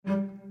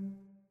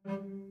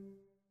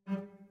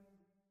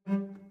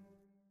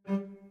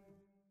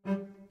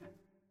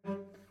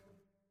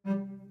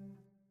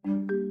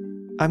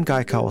I'm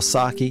Guy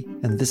Kawasaki,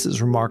 and this is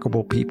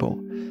Remarkable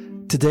People.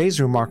 Today's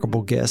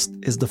remarkable guest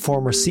is the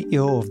former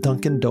CEO of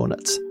Dunkin'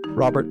 Donuts,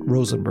 Robert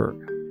Rosenberg.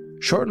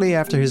 Shortly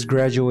after his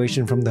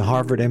graduation from the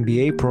Harvard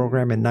MBA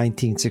program in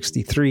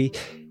 1963,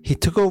 he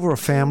took over a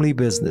family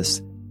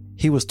business.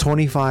 He was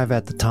 25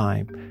 at the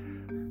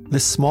time.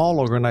 This small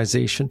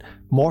organization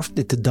morphed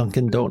into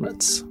Dunkin'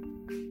 Donuts.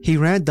 He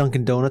ran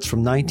Dunkin' Donuts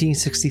from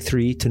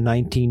 1963 to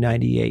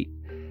 1998.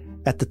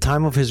 At the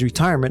time of his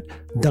retirement,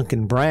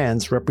 Dunkin'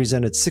 Brands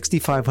represented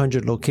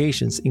 6,500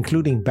 locations,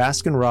 including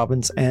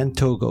Baskin-Robbins and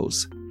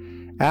Togo's.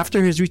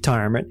 After his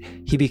retirement,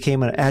 he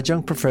became an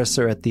adjunct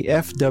professor at the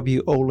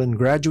F.W. Olin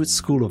Graduate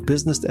School of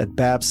Business at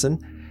Babson,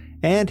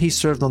 and he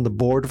served on the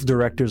board of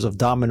directors of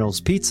Domino's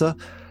Pizza,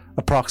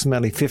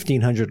 approximately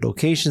 1,500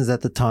 locations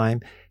at the time,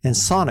 and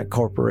Sonic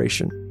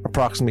Corporation,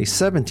 approximately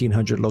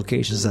 1,700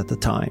 locations at the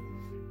time.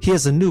 He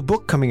has a new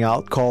book coming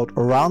out called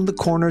Around the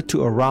Corner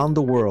to Around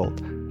the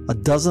World, a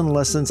dozen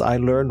lessons I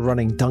learned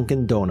running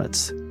Dunkin'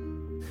 Donuts.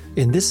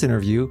 In this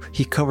interview,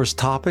 he covers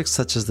topics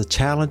such as the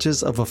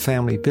challenges of a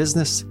family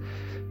business,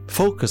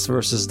 focus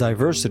versus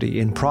diversity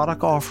in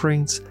product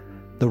offerings,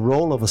 the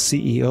role of a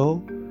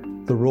CEO,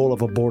 the role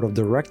of a board of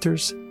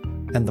directors,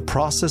 and the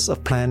process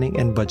of planning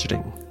and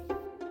budgeting.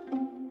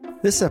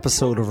 This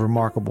episode of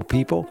Remarkable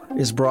People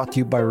is brought to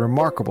you by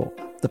Remarkable,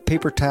 the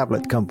paper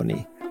tablet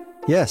company.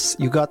 Yes,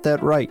 you got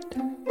that right.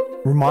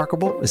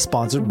 Remarkable is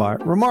sponsored by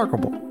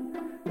Remarkable.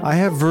 I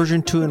have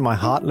version 2 in my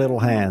hot little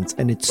hands,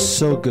 and it's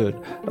so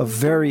good. A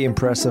very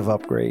impressive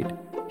upgrade.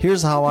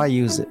 Here's how I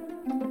use it.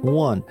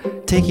 1.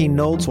 Taking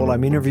notes while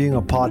I'm interviewing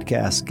a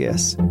podcast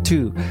guest.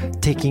 2.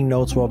 Taking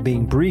notes while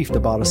being briefed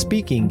about a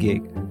speaking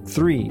gig.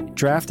 3.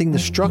 Drafting the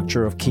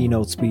structure of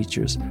keynote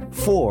speeches.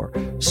 4.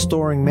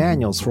 Storing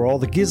manuals for all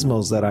the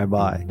gizmos that I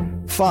buy.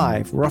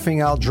 5. Roughing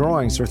out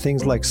drawings for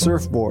things like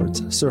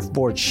surfboards,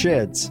 surfboard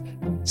sheds.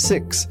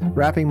 6.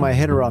 Wrapping my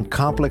head around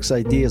complex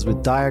ideas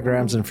with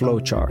diagrams and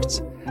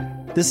flowcharts.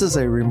 This is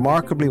a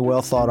remarkably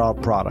well thought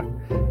out product.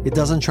 It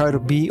doesn't try to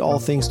be all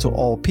things to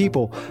all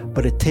people,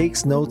 but it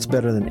takes notes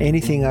better than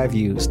anything I've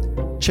used.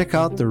 Check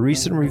out the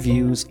recent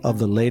reviews of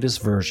the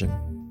latest version.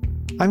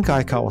 I'm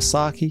Guy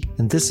Kawasaki,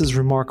 and this is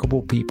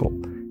Remarkable People.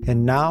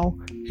 And now,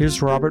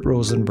 here's Robert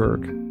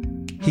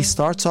Rosenberg. He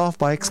starts off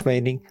by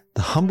explaining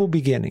the humble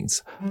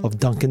beginnings of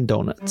Dunkin'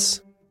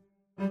 Donuts.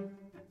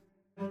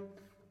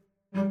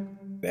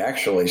 It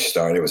actually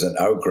started, it was an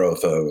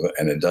outgrowth of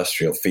an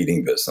industrial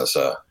feeding business,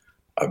 a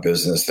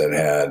business that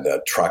had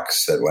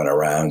trucks that went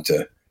around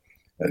to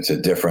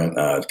different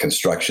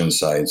construction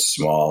sites,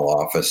 small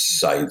office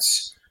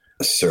sites,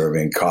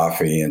 serving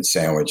coffee and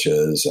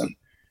sandwiches and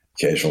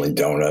occasionally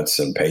donuts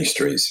and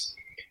pastries.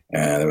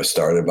 And it was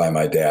started by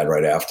my dad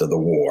right after the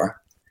war,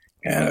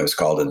 and it was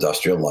called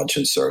Industrial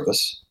Luncheon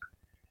Service.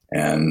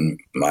 And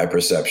my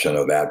perception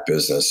of that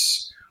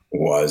business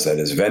was that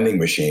as vending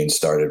machines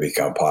started to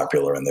become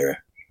popular in the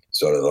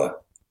sort of the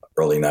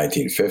early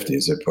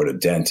 1950s, it put a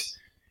dent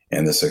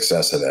in the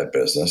success of that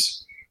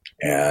business,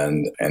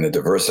 and a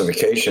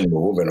diversification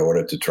move in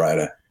order to try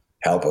to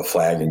help a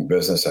flagging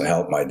business and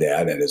help my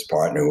dad and his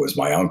partner, who was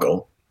my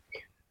uncle,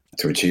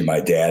 to achieve my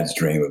dad's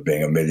dream of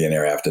being a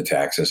millionaire after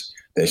taxes.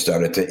 They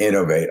started to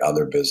innovate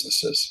other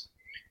businesses.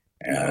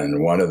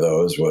 And one of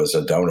those was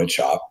a donut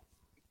shop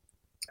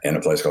in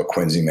a place called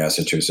Quincy,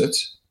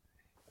 Massachusetts.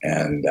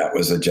 And that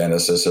was the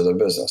genesis of the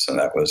business. And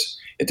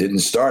it didn't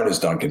start as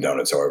Dunkin'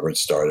 Donuts, however. It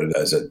started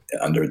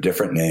under a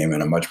different name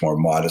and a much more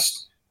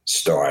modest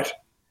start.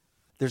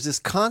 There's this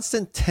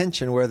constant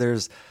tension where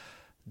there's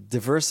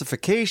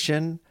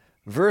diversification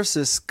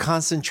versus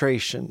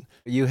concentration.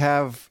 You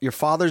have your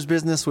father's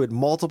business with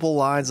multiple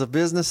lines of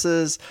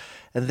businesses,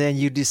 and then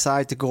you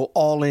decide to go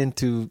all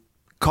into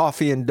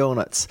coffee and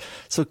donuts.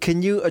 So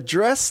can you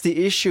address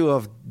the issue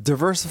of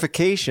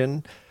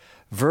diversification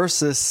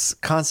versus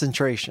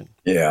concentration?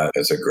 Yeah,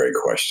 that's a great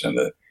question.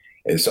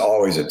 It's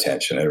always a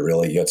tension. It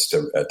really gets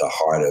at the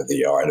heart of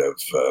the art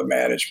of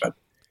management.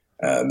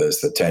 There's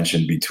the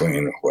tension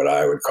between what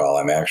I would call,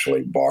 I'm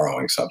actually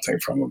borrowing something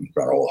from an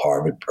old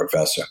Harvard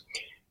professor,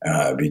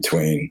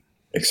 between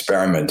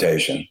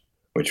experimentation,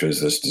 which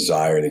was this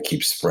desire to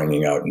keep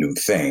springing out new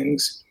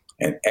things,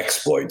 and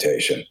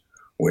exploitation,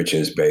 which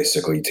is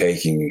basically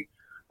taking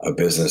a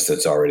business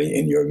that's already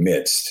in your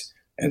midst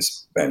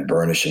and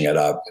burnishing it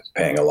up,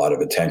 paying a lot of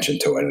attention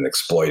to it and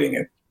exploiting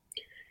it.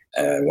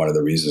 And one of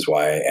the reasons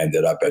why I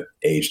ended up at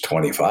age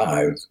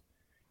 25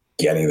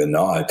 getting the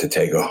nod to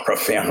take over a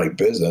family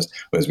business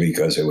was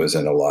because it was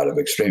in a lot of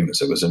extremes.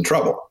 It was in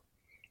trouble.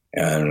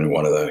 And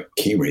one of the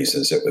key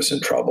reasons it was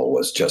in trouble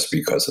was just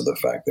because of the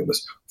fact there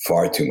was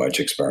far too much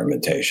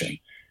experimentation.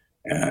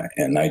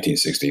 In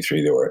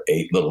 1963, there were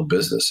 8 little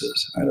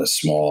businesses and a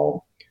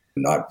small,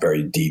 not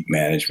very deep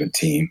management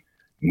team,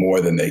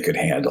 more than they could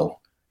handle.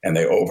 And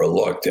they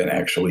overlooked and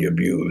actually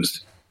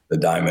abused the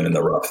diamond in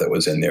the rough that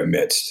was in their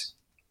midst.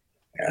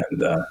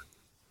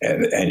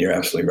 And you're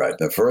absolutely right.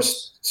 The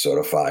first sort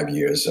of 5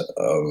 years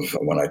of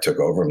when I took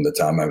over, from the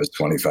time I was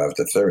 25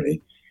 to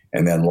 30,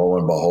 and then lo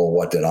and behold,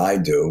 what did I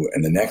do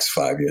in the next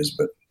 5 years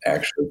but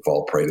actually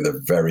fall prey to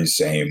the very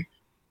same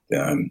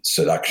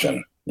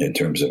seduction in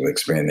terms of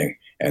expanding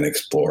and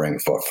exploring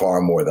for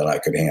far more than I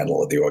could handle,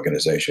 or the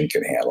organization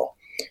could handle,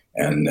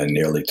 and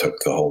nearly took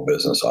the whole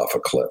business off a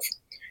cliff.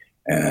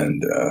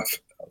 And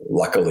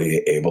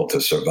luckily able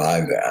to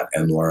survive that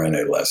and learn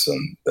a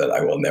lesson that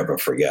I will never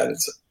forget.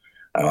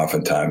 I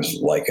oftentimes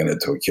liken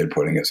it to a kid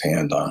putting his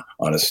hand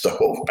on a stove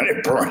when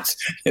it burns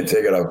and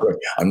take it off quick.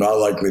 I'm not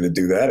likely to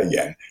do that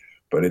again.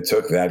 But it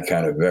took that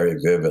kind of very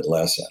vivid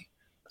lesson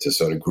to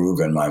sort of groove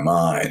in my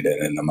mind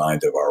and in the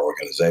mind of our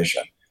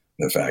organization,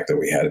 the fact that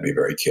we had to be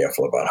very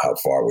careful about how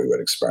far we would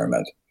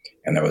experiment.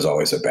 And there was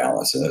always a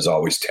balance, and there's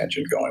always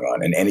tension going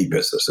on in any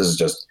business.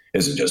 This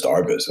isn't just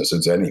our business.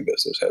 It's any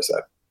business has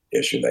that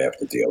issue they have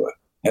to deal with.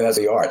 And that's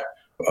the art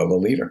of a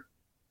leader.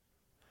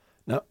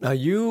 Now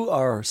you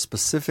are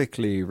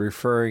specifically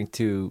referring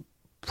to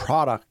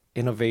product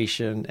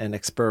innovation and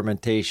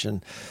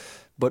experimentation,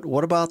 but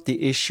what about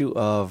the issue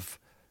of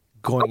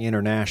going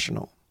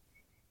international?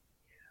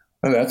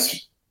 Well,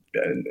 that's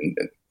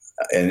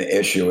an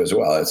issue as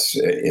well.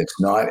 It's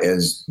not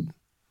as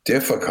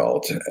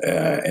difficult,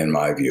 in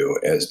my view,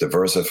 as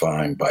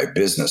diversifying by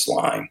business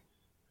line.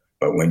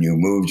 But when you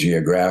move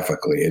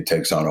geographically, it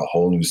takes on a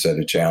whole new set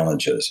of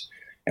challenges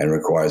and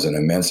requires an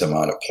immense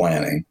amount of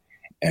planning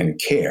and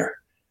care,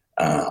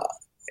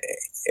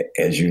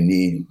 as you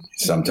need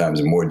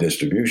sometimes more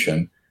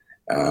distribution.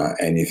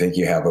 And you think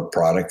you have a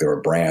product or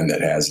a brand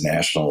that has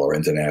national or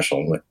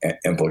international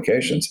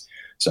implications.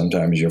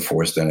 Sometimes you're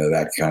forced into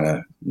that kind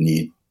of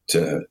need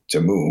to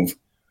move.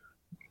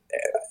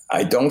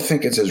 I don't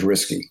think it's as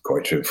risky,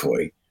 quite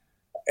truthfully,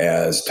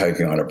 as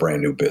taking on a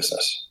brand new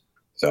business.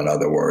 So in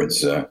other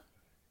words,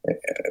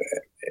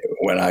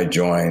 when I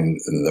joined,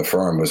 the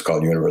firm was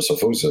called Universal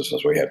Food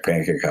Systems. We had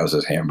pancake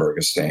houses,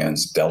 hamburger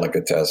stands,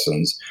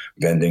 delicatessens,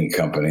 vending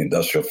company,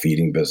 industrial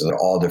feeding business,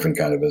 all different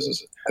kind of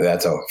businesses.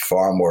 That's a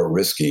far more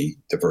risky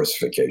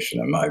diversification,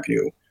 in my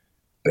view,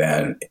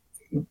 than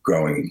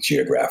growing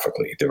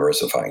geographically,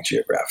 diversifying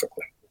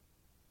geographically.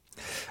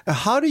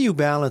 How do you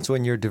balance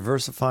when you're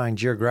diversifying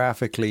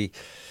geographically,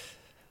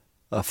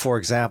 for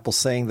example,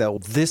 saying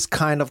that this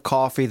kind of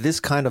coffee, this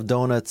kind of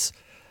donuts,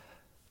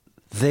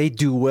 they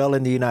do well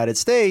in the United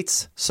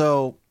States,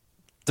 so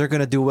they're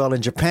going to do well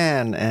in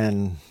Japan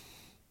and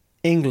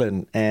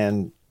England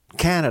and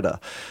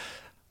Canada.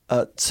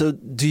 So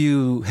do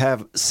you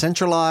have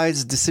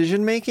centralized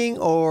decision-making,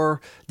 or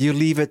do you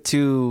leave it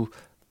to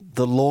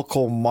the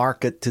local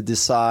market to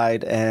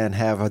decide and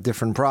have a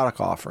different product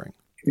offering?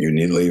 You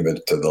need to leave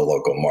it to the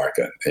local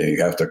market. And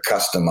you have to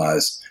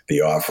customize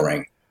the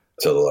offering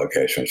to the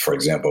locations. For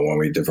example, when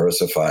we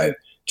diversified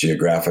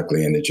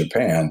geographically into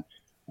Japan,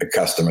 the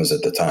customers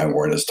at the time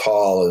weren't as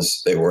tall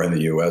as they were in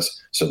the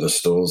U.S., so the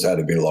stools had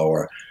to be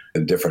lower, a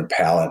different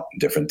palate,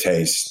 different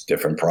tastes,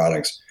 different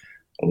products.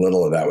 A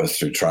little of that was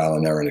through trial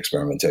and error and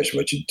experimentation,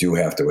 but you do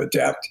have to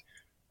adapt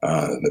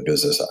the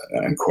business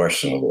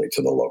unquestionably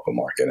to the local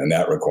market, and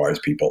that requires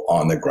people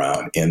on the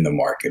ground in the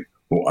market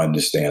who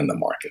understand the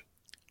market.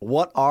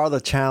 What are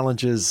the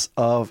challenges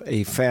of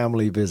a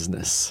family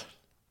business?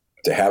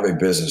 To have a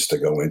business to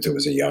go into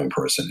as a young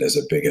person is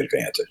a big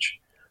advantage.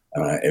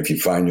 If you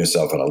find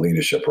yourself in a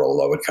leadership role,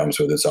 though, it comes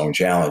with its own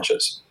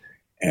challenges.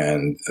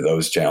 And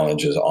those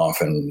challenges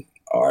often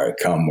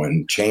come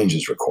when change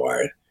is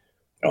required.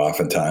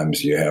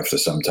 Oftentimes, you have to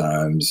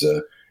sometimes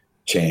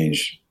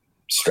change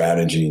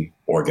strategy,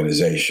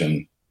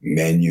 organization,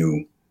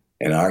 menu.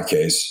 In our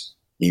case,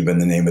 even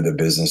the name of the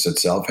business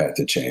itself had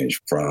to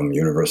change from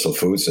Universal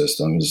Food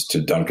Systems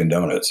to Dunkin'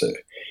 Donuts.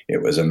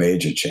 It was a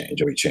major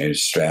change. We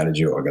changed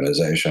strategy,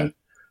 organization,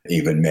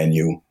 even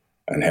menu.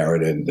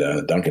 Inherited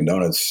Dunkin'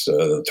 Donuts,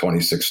 the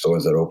 26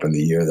 stores that opened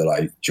the year that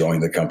I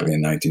joined the company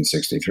in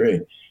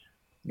 1963,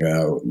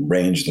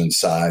 ranged in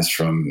size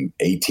from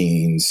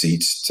 18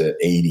 seats to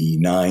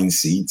 89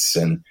 seats,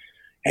 and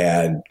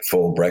had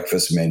full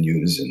breakfast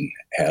menus and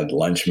had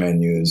lunch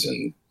menus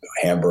and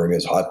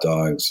hamburgers, hot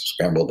dogs,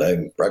 scrambled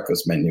egg,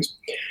 breakfast menus.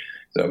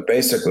 So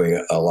basically,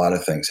 a lot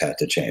of things had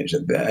to change.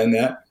 And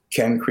that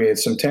can create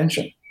some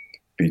tension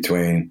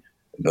between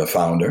the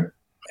founder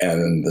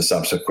and the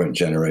subsequent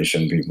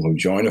generation people who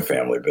join a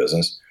family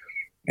business,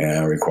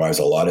 and requires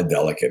a lot of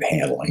delicate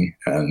handling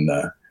and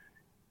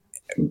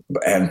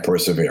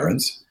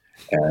perseverance.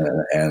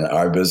 And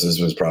our business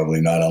was probably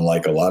not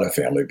unlike a lot of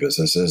family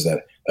businesses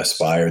that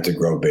aspire to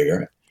grow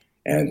bigger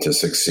and to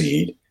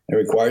succeed. It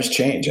requires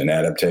change and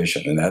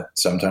adaptation, and that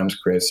sometimes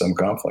creates some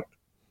conflict.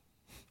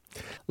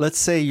 Let's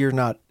say you're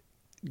not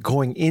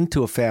going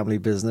into a family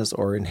business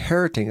or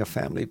inheriting a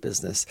family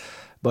business,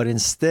 but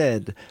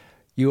instead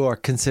you are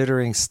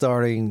considering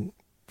starting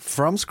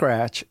from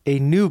scratch a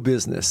new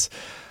business.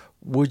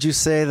 Would you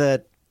say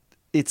that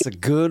it's a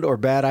good or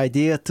bad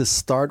idea to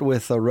start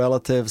with a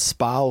relative,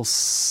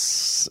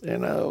 spouse,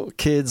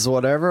 kids,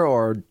 whatever,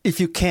 or if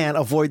you can,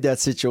 avoid that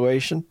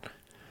situation?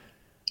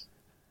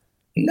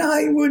 No,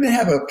 I wouldn't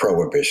have a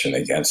prohibition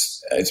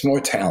against. It's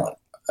more talent.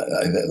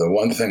 The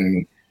one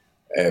thing,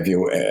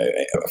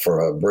 for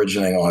a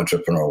burgeoning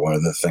entrepreneur, one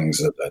of the things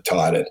that I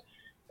taught at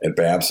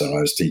Babson when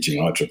I was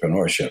teaching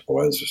entrepreneurship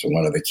was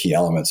one of the key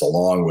elements,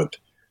 along with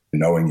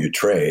knowing your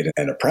trade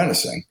and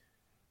apprenticing,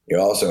 you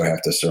also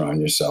have to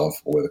surround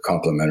yourself with a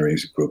complementary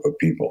group of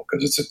people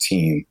because it's a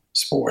team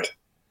sport.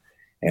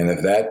 And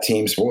if that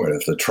team sport,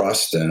 if the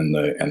trust and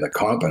the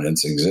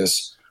competence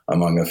exists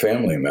among a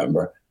family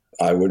member,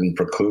 I wouldn't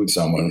preclude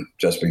someone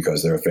just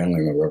because they're a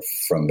family member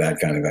from that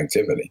kind of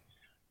activity.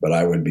 But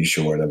I would be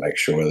sure to make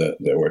sure that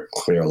there were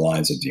clear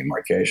lines of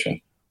demarcation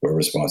where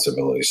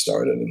responsibility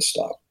started and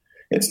stopped.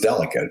 It's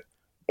delicate,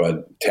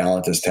 but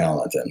talent is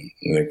talent. And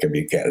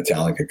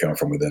talent could come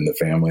from within the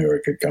family or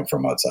it could come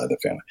from outside the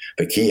family.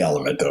 The key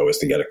element, though, is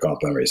to get a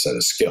complementary set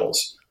of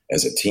skills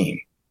as a team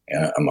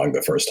among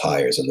the first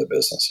hires in the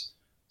business.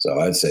 So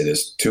I'd say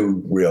there's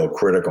two real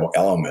critical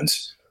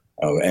elements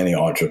of any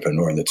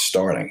entrepreneur that's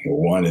starting.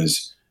 One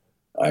is,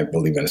 I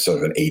believe in a sort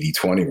of an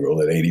 80-20 rule,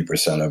 that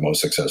 80% of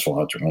most successful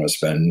entrepreneurs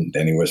spend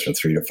anywhere from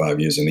 3 to 5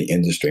 years in the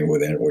industry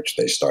within which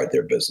they start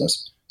their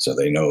business. So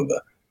they know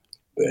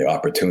the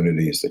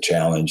opportunities, the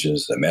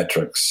challenges, the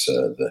metrics,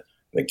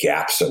 the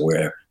gaps of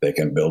where they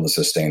can build a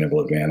sustainable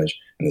advantage.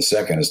 And the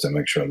second is to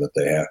make sure that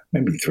they have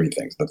maybe three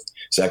things. The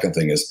second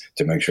thing is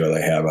to make sure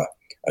they have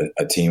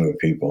a team of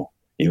people,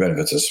 even if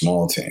it's a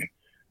small team,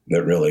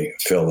 that really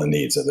fill the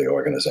needs of the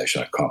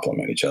organization and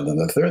complement each other. And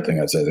the third thing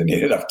I'd say, they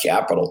need enough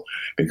capital,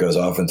 because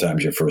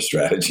oftentimes your first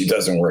strategy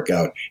doesn't work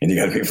out and you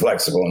got to be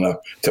flexible enough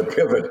to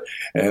pivot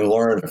and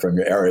learn from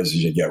your errors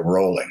as you get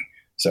rolling.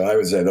 So I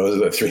would say those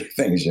are the three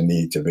things you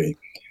need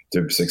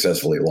to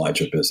successfully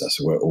launch a business,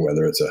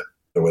 whether it's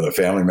with a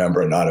family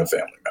member or not a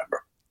family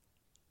member.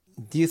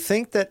 Do you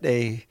think that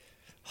a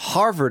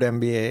Harvard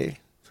MBA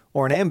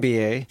or an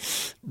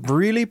MBA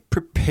really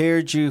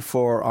prepared you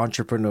for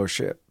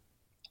entrepreneurship?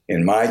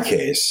 In my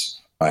case,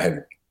 I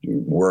had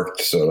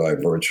worked, so I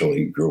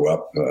virtually grew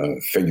up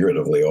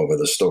figuratively over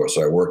the store.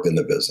 So I worked in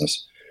the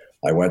business.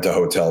 I went to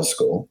hotel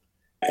school,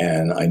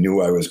 and I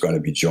knew I was going to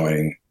be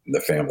joining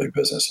the family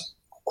business.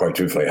 Quite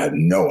truthfully, I had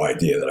no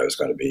idea that I was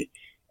going to be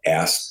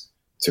asked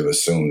to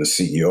assume the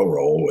CEO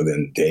role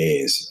within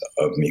days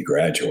of me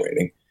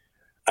graduating.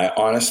 I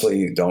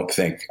honestly don't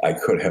think I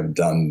could have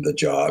done the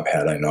job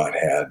had I not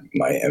had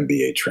my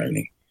MBA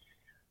training.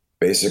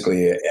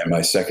 Basically, in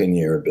my second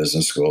year of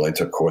business school, I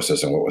took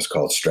courses in what was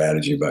called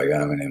strategy by a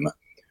guy named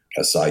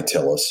Asai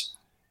Tillis,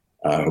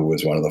 who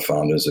was one of the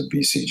founders of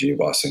BCG,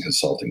 Boston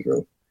Consulting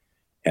Group.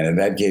 And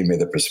that gave me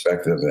the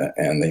perspective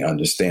and the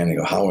understanding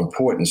of how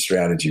important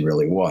strategy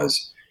really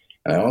was.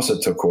 And I also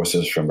took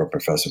courses from a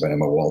professor by the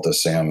name of Walter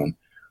Salmon,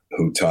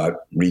 who taught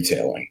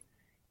retailing.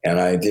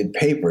 And I did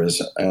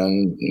papers,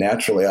 and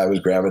naturally I was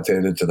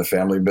gravitated to the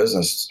family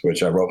business,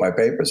 which I wrote my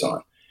papers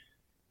on.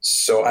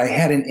 So I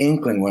had an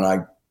inkling when I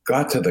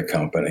got to the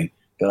company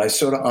that I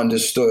sort of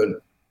understood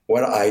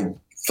what I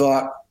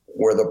thought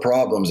were the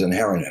problems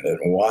inherent in it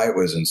and why it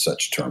was in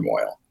such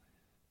turmoil.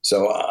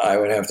 So I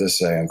would have to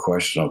say,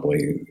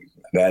 unquestionably,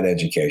 that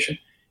education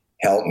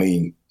helped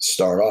me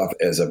start off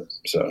as a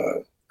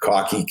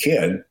cocky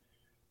kid,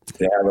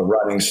 to have a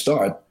running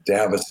start, to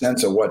have a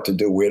sense of what to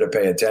do, where to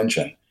pay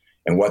attention,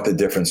 and what the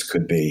difference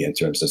could be in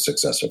terms of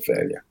success or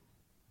failure.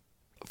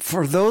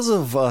 For those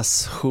of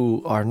us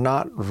who are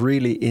not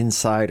really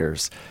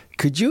insiders,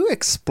 could you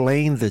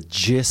explain the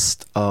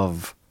gist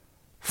of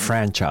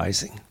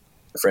franchising?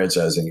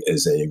 Franchising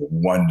is a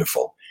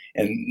wonderful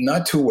and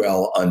not too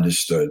well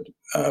understood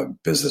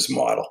business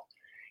model.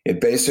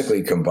 It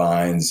basically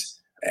combines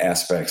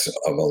aspects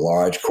of a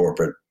large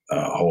corporate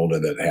holder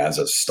that has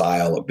a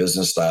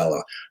business style,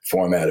 a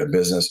format of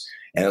business,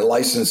 and it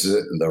licenses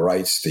the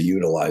rights to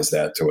utilize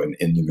that to an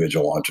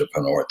individual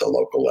entrepreneur at the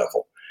local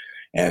level.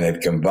 And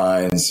it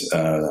combines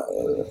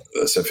the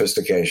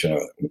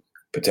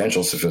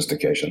potential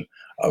sophistication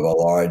of a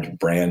large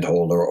brand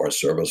holder or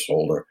service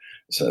holder,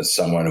 so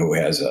someone who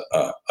has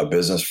a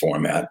business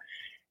format,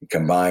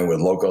 combined with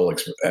local.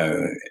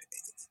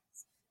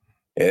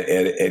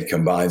 It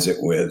combines it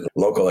with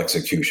local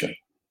execution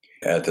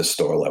at the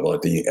store level,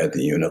 at the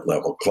unit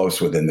level, close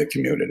within the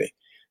community.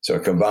 So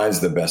it combines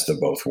the best of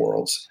both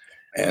worlds.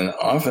 And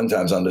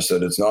oftentimes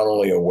understood, it's not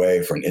only a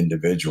way for an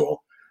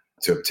individual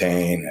to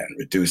obtain and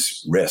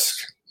reduce risk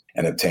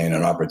and obtain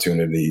an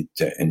opportunity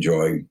to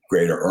enjoy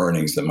greater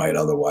earnings that might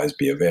otherwise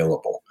be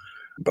available,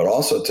 but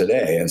also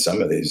today in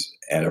some of these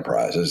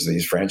enterprises,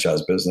 these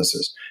franchise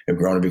businesses have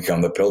grown to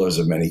become the pillars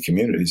of many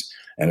communities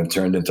and have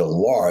turned into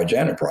large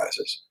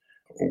enterprises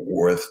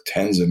worth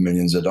tens of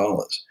millions of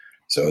dollars.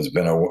 So it's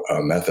been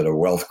a method of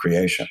wealth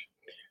creation.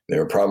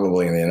 There are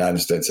probably in the United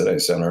States today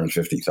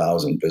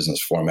 750,000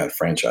 business format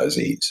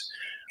franchisees.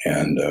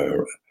 And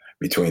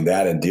between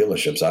that and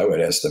dealerships, I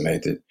would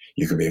estimate that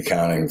you could be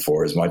accounting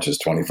for as much as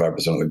 25%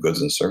 of the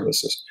goods and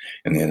services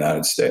in the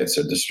United States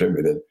are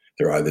distributed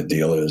through either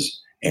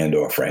dealers and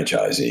or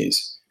franchisees.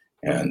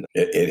 And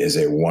it is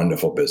a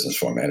wonderful business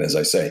format. As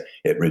I say,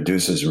 it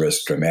reduces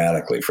risk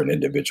dramatically for an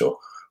individual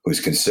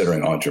who's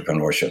considering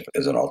entrepreneurship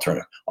as an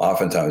alternative.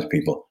 Oftentimes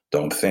people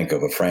don't think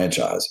of a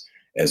franchise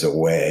as a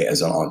way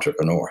as an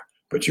entrepreneur,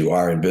 but you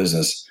are in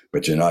business,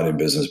 but you're not in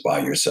business by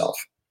yourself.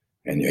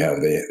 And you have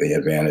the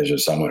advantage of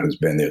someone who's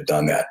been there,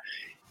 done that,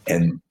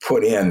 and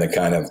put in the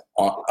kind of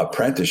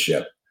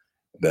apprenticeship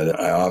that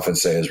I often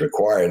say is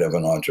required of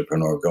an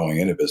entrepreneur going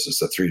into business,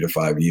 the 3 to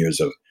 5 years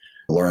of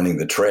learning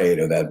the trade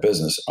of that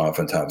business.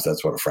 Oftentimes,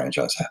 that's what a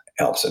franchise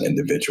helps an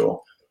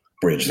individual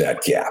bridge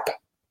that gap.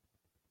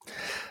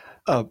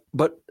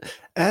 But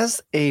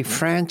as a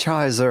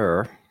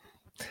franchisor,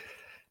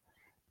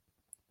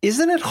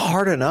 isn't it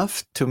hard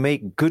enough to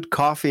make good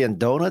coffee and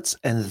donuts,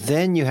 and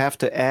then you have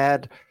to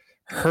add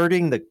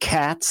herding the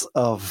cats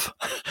of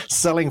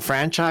selling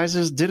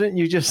franchises? Didn't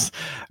you just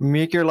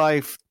make your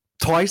life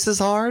twice as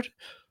hard?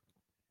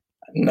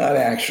 Not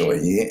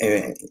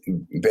actually.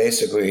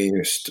 Basically,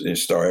 you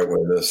start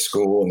with a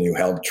school and you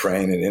help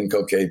train and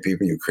inculcate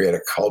people. You create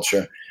a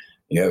culture.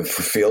 You have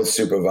field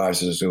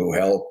supervisors who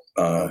help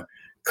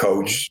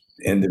coach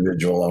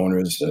individual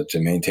owners to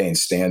maintain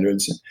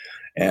standards.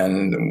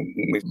 And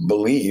we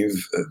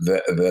believe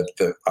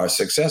that our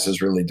success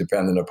is really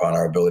dependent upon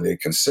our ability to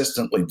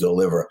consistently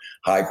deliver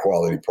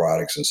high-quality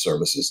products and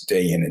services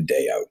day in and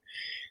day out.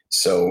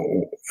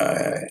 So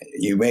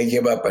you may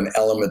give up an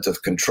element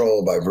of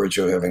control by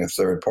virtue of having a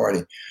third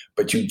party,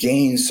 but you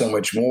gain so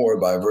much more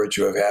by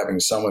virtue of having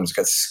someone who's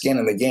got skin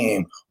in the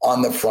game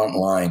on the front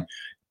line,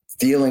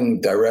 dealing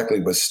directly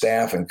with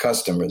staff and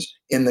customers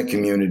in the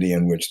community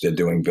in which they're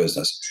doing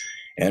business.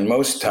 And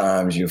most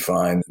times you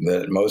find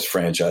that most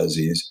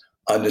franchisees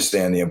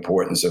understand the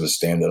importance of a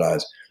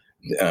standardized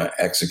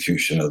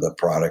execution of the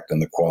product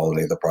and the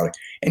quality of the product.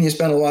 And you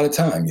spend a lot of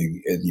time.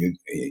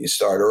 You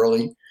start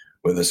early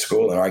with a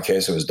school. In our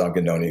case, it was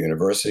Dunkin' Donut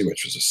University,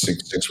 which was a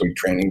six-week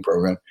training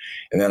program.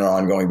 And then on an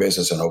ongoing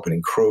basis, an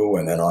opening crew,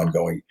 and then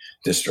ongoing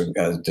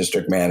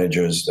district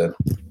managers, that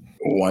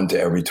 1 to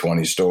every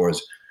 20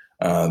 stores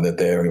that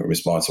they're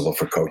responsible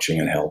for coaching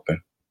and helping.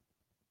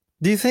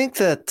 Do you think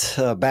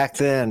that back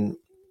then,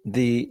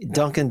 the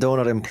Dunkin'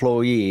 Donut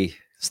employee,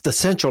 the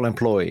central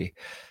employee,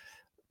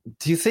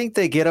 do you think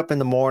they get up in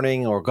the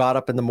morning or got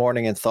up in the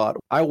morning and thought,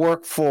 I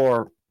work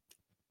for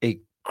a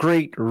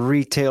great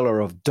retailer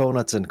of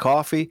donuts and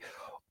coffee,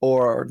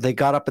 or they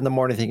got up in the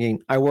morning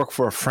thinking, I work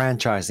for a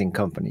franchising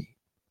company?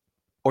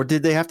 Or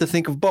did they have to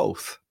think of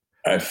both?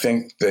 I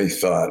think they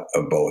thought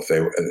of both.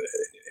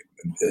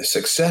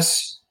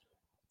 Success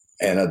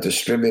in a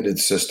distributed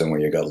system where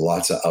you got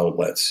lots of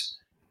outlets,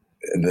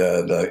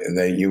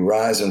 you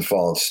rise and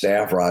fall,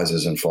 staff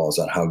rises and falls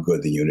on how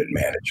good the unit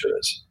manager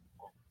is.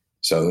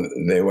 So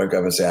they wake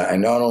up and say, I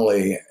not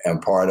only am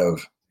part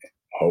of,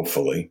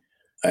 hopefully,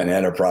 an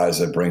enterprise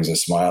that brings a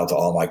smile to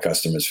all my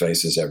customers'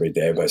 faces every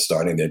day by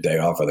starting their day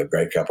off with a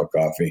great cup of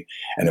coffee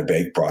and a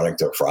baked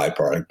product or fried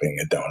product being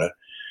a donut,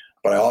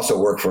 but I also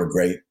work for a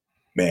great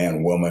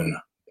man, woman,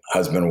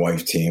 husband,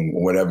 wife team,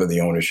 whatever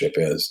the ownership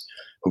is,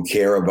 who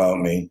care about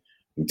me,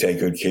 who take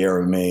good care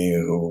of me,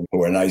 who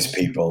are nice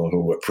people,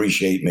 who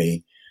appreciate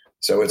me.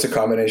 So it's a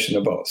combination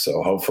of both.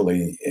 So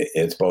hopefully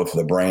it's both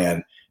the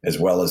brand as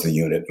well as the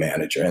unit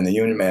manager. And the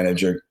unit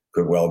manager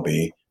could well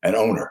be an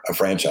owner, a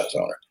franchise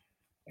owner.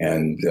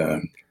 And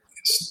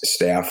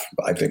staff,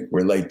 I think,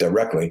 relate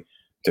directly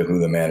to who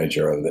the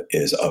manager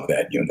is of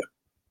that unit.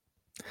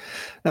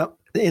 Now,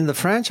 in the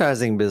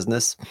franchising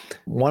business,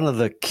 one of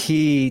the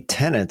key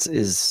tenets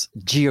is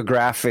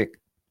geographic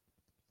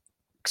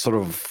sort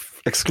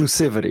of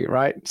exclusivity,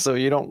 right? So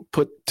you don't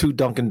put 2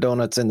 Dunkin'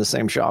 Donuts in the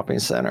same shopping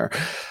center.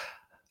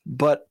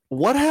 But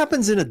what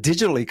happens in a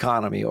digital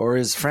economy, or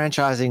is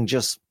franchising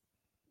just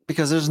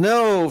because there's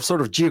no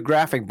sort of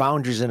geographic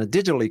boundaries in a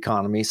digital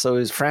economy? So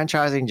is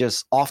franchising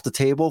just off the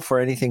table for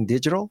anything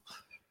digital?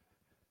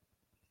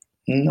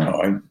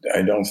 No,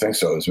 I don't think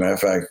so. As a matter of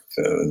fact,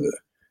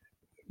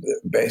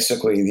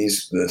 basically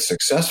the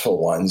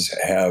successful ones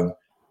have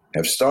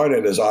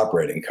started as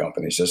operating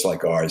companies, just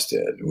like ours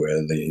did,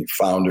 where the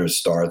founder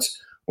starts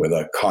with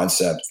a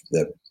concept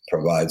that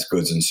provides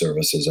goods and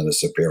services in a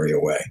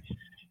superior way.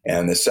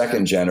 And the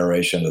second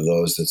generation of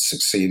those that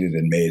succeeded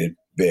and made it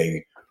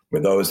big were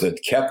those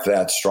that kept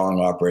that strong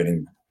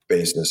operating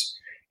basis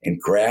and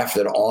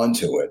grafted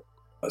onto it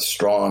a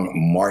strong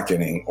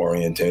marketing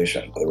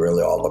orientation,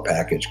 really all the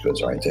packaged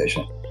goods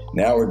orientation.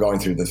 Now we're going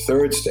through the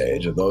third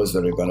stage of those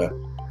that are going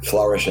to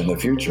flourish in the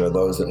future,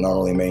 those that not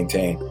only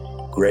maintain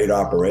great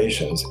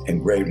operations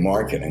and great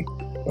marketing,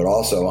 but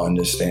also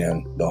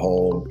understand the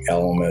whole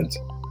element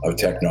of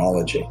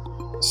technology.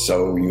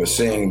 So you're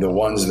seeing the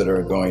ones that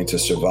are going to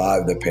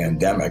survive the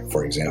pandemic,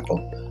 for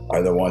example,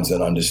 are the ones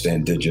that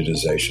understand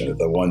digitization,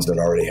 the ones that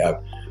already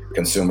have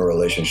consumer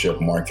relationship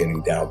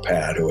marketing down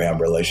pat, who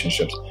have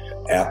relationships,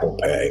 Apple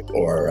Pay,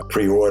 or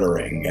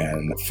pre-ordering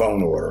and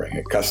phone ordering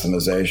and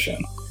customization.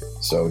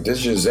 So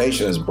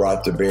digitization is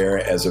brought to bear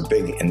as a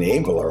big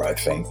enabler, I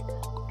think,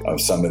 of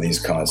some of these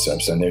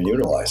concepts, and they're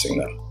utilizing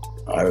them.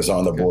 I was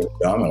on the board of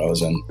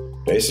Domino's, and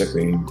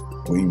basically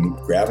we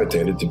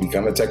gravitated to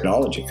become a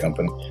technology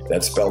company.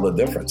 That spelled a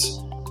difference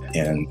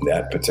in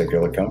that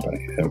particular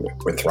company. And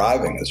we're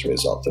thriving as a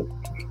result of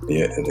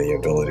the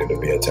ability to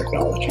be a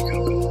technology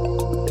company.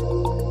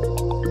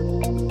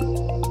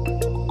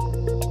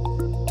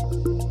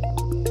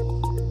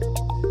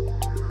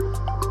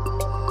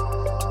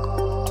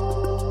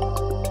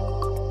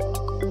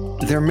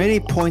 There are many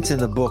points in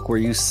the book where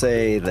you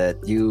say that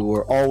you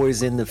were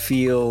always in the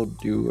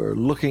field, you were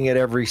looking at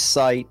every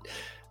site,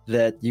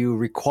 that you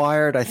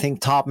required, I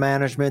think, top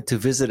management to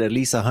visit at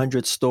least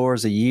 100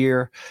 stores a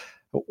year.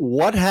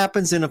 What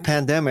happens in a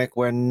pandemic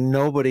when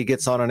nobody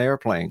gets on an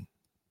airplane?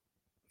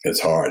 It's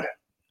hard.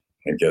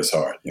 It gets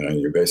hard.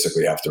 You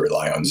basically have to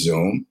rely on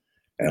Zoom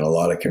and a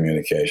lot of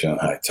communication and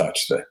high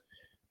touch. That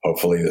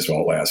hopefully this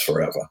won't last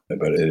forever,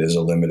 but it is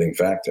a limiting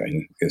factor.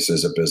 And this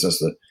is a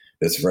business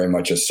it's very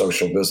much a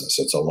social business.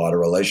 It's a lot of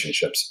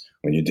relationships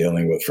when you're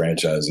dealing with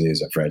franchisees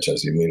and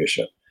franchisee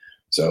leadership.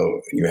 So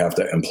you have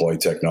to employ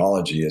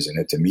technology as an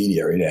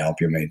intermediary to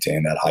help you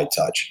maintain that high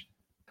touch.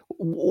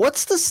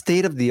 What's the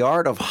state of the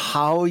art of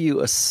how you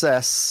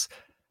assess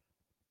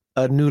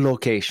a new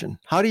location?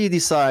 How do you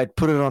decide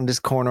put it on this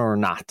corner or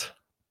not?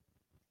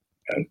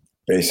 And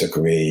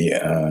basically,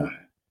 a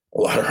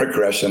lot of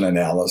regression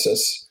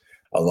analysis,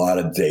 a lot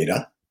of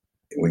data.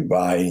 We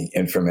buy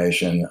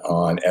information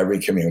on every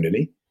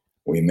community.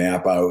 We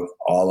map out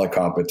all the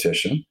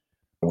competition.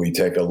 We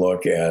take a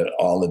look at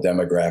all the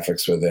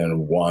demographics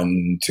within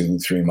 1, 2,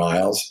 3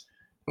 miles.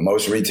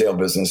 Most retail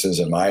businesses,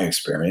 in my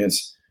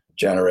experience,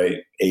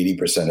 generate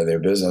 80% of their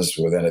business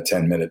within a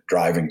 10-minute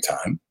driving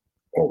time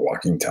or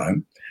walking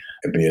time,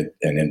 be it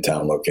an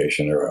in-town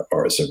location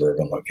or a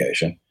suburban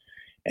location.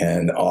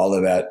 And all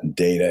of that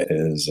data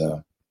is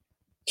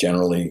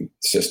generally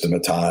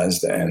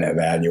systematized and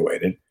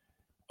evaluated.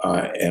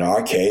 In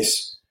our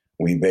case,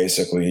 we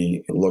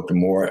basically looked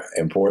more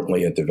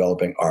importantly at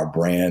developing our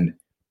brand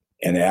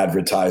in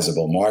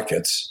advertisable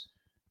markets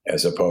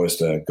as opposed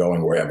to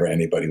going wherever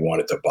anybody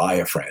wanted to buy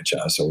a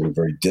franchise. So we were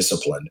very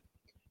disciplined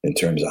in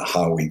terms of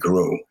how we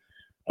grew.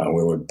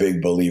 We were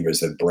big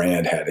believers that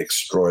brand had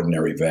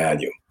extraordinary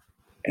value.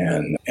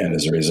 And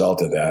as a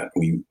result of that,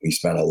 we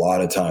spent a lot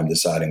of time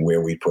deciding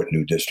where we put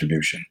new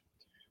distribution.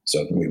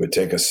 So we would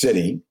take a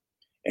city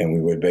and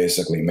we would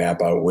basically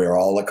map out where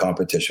all the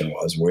competition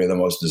was, where the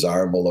most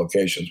desirable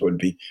locations would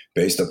be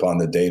based upon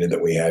the data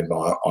that we had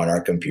on our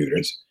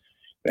computers.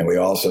 And we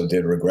also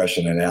did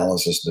regression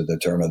analysis to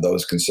determine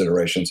those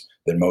considerations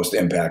that most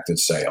impacted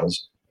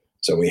sales.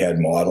 So we had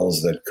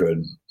models that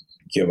could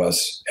give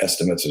us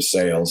estimates of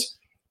sales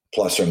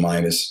plus or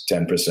minus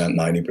 10%,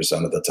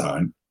 90% of the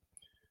time.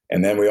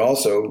 And then we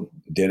also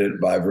did it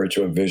by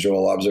virtue of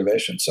visual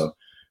observation. So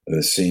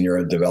the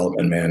senior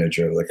development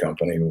manager of the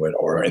company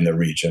or in the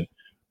region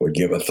would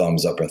give a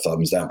thumbs up or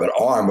thumbs down, but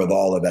armed with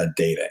all of that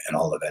data and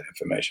all of that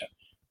information.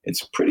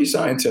 It's pretty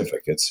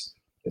scientific. It's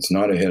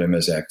not a hit or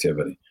miss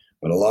activity.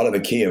 But a lot of the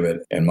key of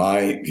it, in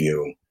my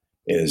view,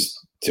 is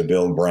to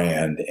build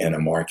brand in a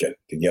market,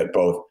 to get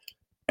both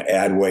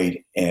ad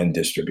weight and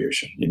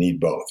distribution. You need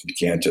both. You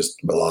can't just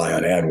rely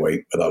on ad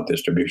weight without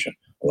distribution.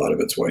 A lot of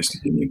it's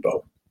wasted. You need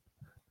both.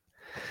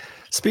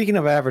 Speaking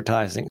of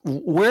advertising,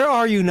 where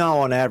are you now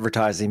on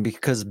advertising?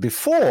 Because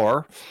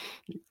before,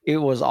 it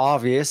was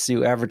obvious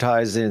you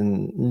advertise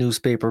in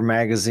newspaper,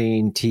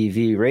 magazine,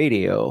 TV,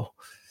 radio.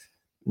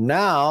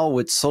 Now,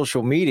 with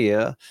social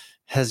media,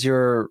 has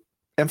your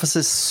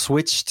emphasis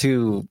switched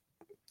to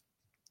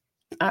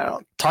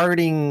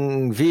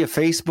targeting via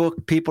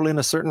Facebook people in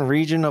a certain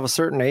region of a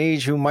certain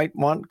age who might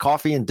want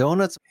coffee and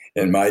donuts?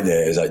 In my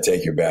days, I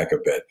take you back a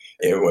bit.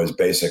 It was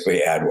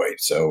basically ad weight.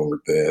 So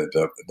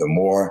the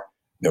more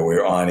that we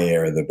were on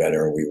air, the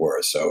better we were.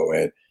 So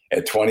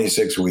at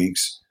 26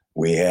 weeks,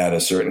 we had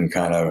a certain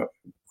kind of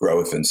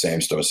growth in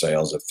same-store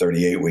sales. At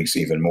 38 weeks,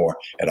 even more,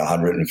 at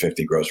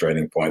 150 gross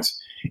rating points.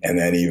 And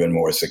then even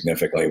more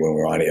significantly when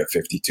we're on air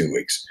 52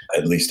 weeks,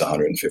 at least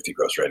 150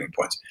 gross rating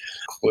points.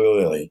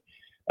 Clearly,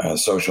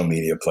 social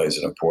media plays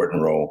an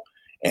important role.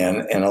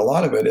 And a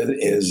lot of it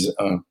is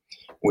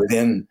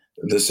within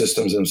the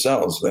systems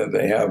themselves.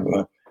 They have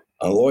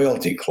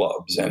loyalty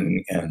clubs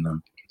and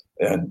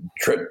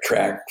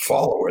track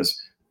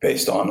followers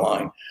based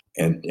online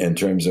in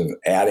terms of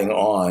adding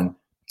on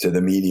to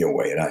the media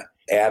weight.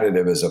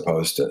 Additive as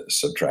opposed to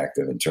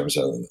subtractive in terms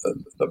of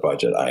the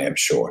budget, I am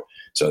sure.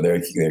 So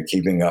they're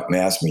keeping up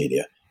mass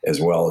media as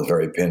well as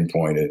very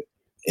pinpointed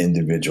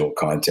individual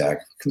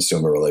contact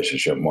consumer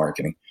relationship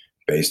marketing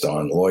based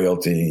on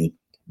loyalty,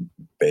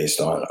 based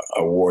on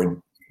award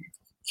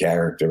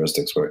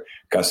characteristics where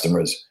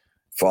customers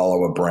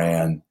follow a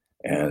brand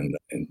and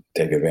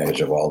take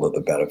advantage of all of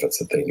the benefits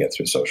that they get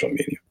through social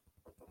media.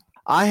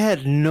 I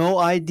had no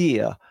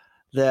idea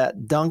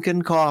that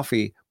Dunkin'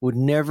 Coffee would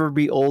never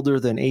be older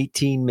than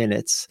 18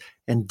 minutes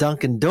and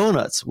Dunkin'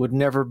 Donuts would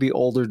never be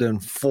older than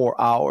 4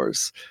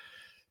 hours.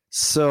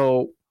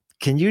 So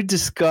can you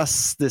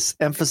discuss this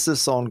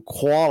emphasis on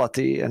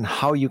quality and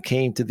how you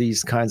came to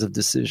these kinds of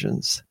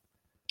decisions?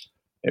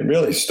 It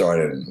really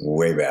started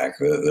way back.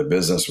 The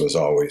business was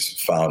always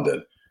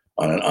founded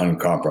on an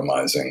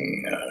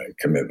uncompromising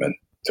commitment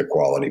to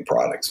quality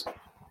products.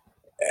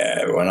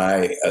 When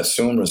I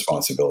assumed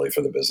responsibility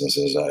for the business,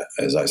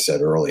 as I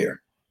said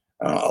earlier,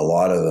 a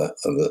lot of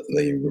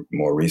the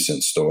more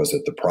recent stores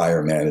that the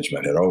prior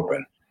management had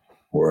opened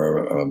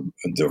were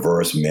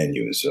diverse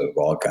menus of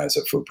all kinds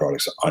of food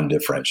products,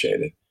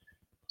 undifferentiated.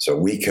 So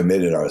we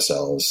committed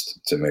ourselves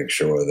to make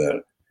sure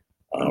that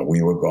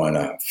we were going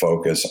to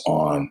focus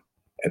on,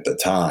 at the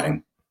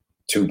time,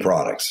 2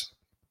 products,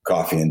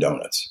 coffee and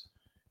donuts.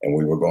 And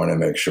we were going to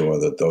make sure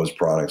that those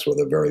products were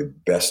the very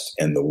best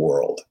in the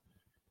world.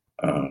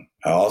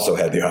 I also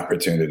had the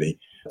opportunity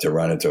to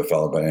run into a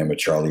fellow by the name of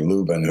Charlie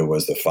Lubin, who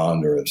was the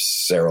founder of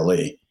Sara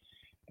Lee.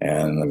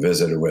 And I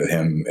visited with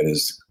him at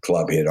his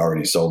club. He had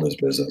already sold his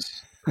business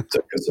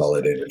to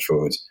Consolidated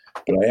Foods.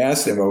 But I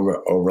asked him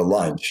over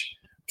lunch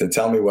to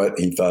tell me what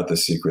he thought the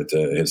secret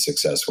to his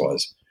success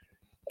was.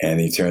 And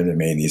he turned to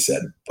me and he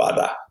said,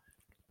 "Bada."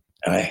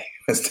 I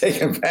was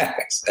taken back.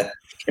 I said,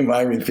 "Am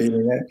I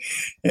repeating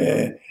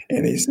it?"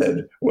 And he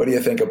said, "What do you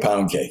think a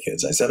pound cake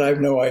is?" I said, "I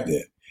have no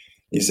idea."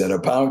 He said, "A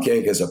pound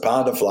cake is a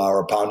pound of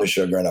flour, a pound of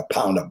sugar, and a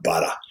pound of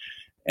butter."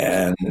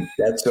 And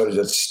that sort of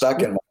just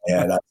stuck in my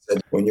head. I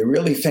said, when you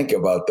really think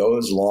about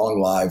those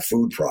long live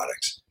food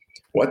products,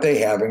 what they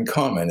have in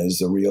common is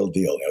the real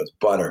deal. It's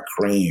butter,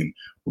 cream,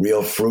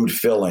 real fruit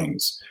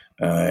fillings,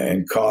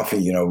 and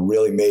coffee,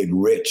 really made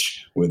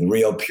rich with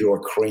real pure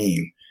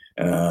cream.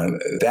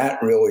 That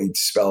really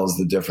spells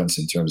the difference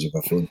in terms of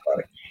a food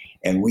product.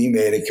 And we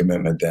made a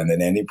commitment then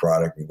that any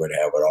product we would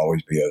have would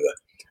always be of the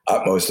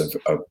utmost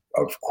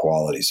of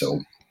quality.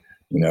 So,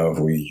 if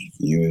we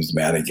used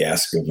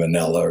Madagascar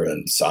vanilla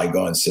and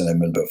Saigon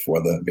cinnamon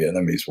before the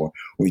Vietnamese War,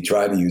 we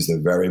tried to use the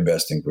very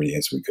best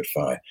ingredients we could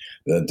find.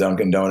 The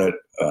Dunkin' Donut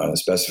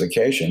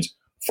specifications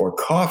for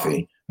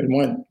coffee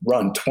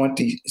run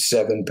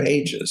 27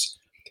 pages.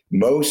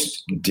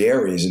 Most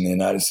dairies in the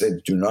United States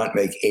do not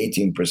make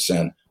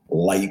 18%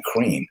 light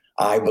cream.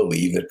 I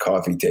believe that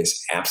coffee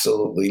tastes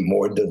absolutely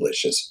more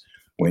delicious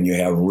when you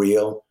have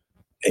real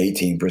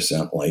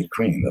 18% light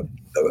cream.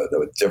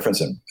 The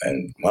difference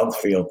in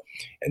mouthfeel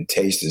and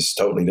taste is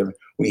totally different.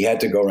 We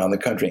had to go around the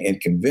country and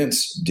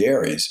convince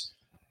dairies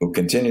who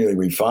continually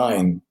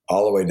refine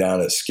all the way down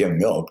to skim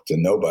milk to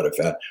no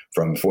butterfat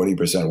from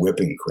 40%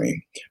 whipping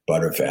cream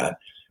butterfat.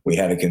 We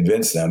had to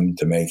convince them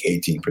to make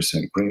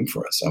 18% cream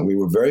for us. And we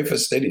were very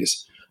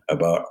fastidious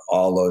about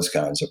all those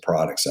kinds of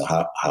products and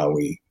how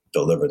we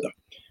delivered them.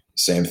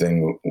 Same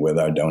thing with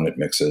our donut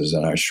mixes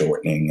and our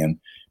shortening and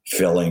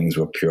fillings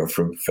with pure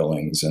fruit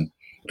fillings. And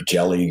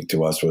jelly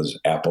to us was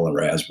apple and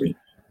raspberry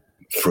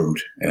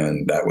fruit,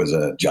 and that was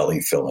a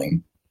jelly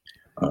filling.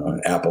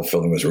 Apple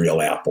filling was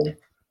real apple.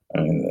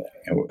 And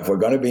if we're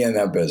going to be in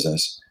that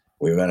business,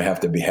 we're going to have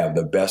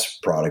the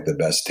best product, the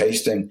best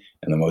tasting,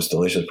 and the most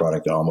delicious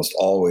product, and almost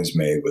always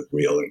made with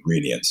real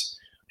ingredients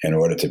in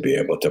order to be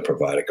able to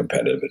provide a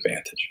competitive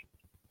advantage.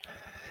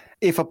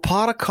 If a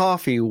pot of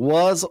coffee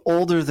was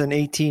older than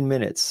 18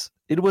 minutes,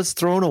 it was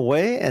thrown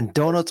away, and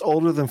donuts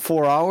older than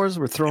 4 hours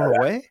were thrown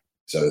away?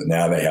 So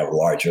now they have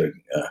larger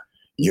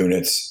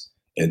units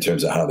in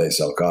terms of how they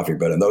sell coffee.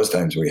 But in those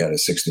times, we had a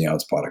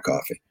 60-ounce pot of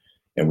coffee,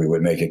 and we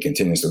would make it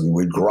continuously. We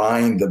would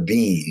grind the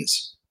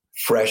beans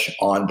fresh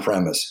on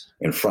premise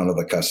in front of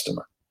the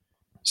customer.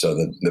 So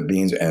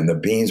the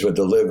beans were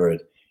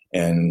delivered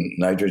in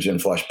nitrogen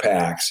flush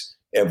packs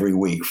every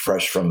week,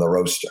 fresh from the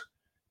roaster.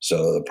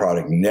 So the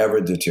product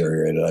never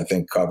deteriorated. I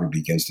think coffee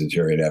begins to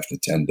deteriorate after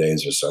 10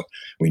 days or so.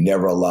 We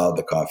never allowed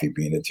the coffee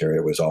bean to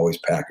deteriorate. It was always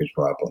packaged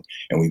properly.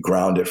 And we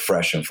ground it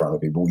fresh in front of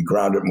people. We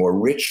ground it more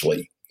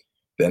richly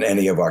than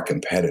any of our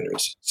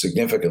competitors,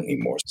 significantly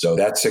more. So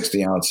that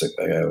 60 ounce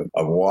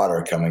of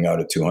water coming out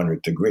at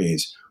 200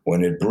 degrees,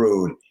 when it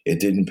brewed, it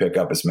didn't pick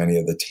up as many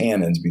of the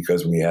tannins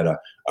because we had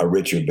a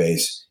richer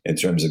base in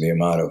terms of the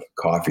amount of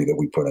coffee that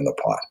we put in the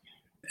pot.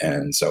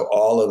 And so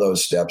all of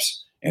those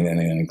steps, and then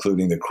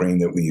including the cream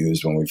that we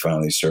used when we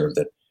finally served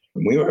it,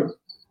 we were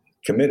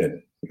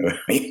committed.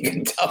 You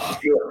can tell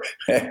we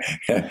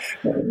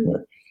were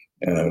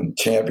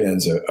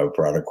champions of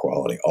product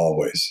quality,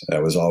 always.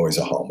 That was always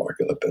a hallmark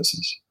of the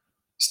business.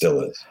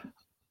 Still is.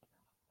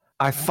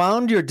 I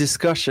found your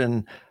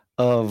discussion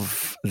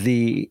of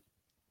the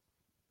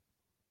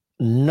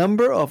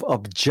number of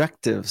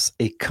objectives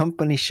a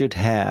company should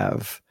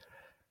have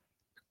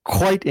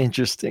quite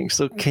interesting.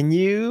 So can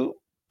you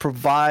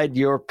provide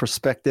your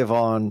perspective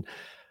on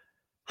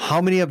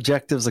how many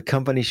objectives a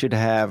company should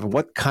have?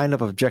 What kind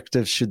of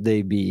objectives should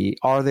they be?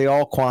 Are they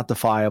all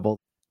quantifiable?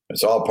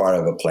 It's all part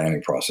of a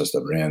planning process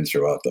that ran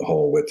throughout the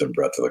whole width and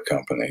breadth of the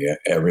company.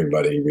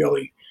 Everybody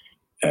really,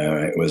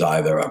 it was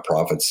either a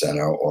profit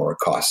center or a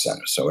cost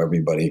center. So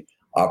everybody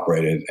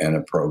operated in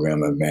a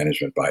program of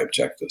management by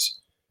objectives.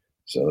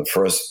 So the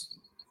first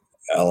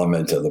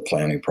element of the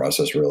planning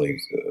process really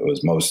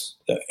was most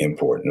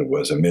important. It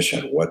was a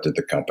mission. What did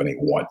the company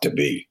want to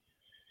be?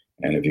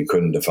 And if you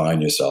couldn't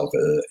define yourself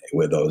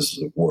with those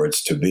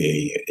words to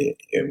be,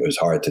 it was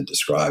hard to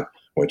describe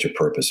what your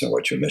purpose and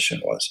what your mission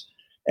was.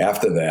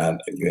 After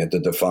that, you had to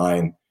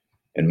define,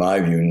 in my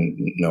view,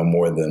 no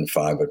more than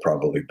 5, but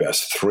probably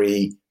best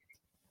 3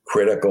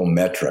 critical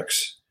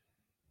metrics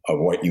of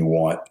what you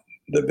want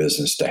the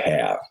business to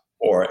have,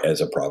 or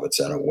as a profit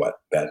center, what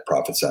that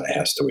profit center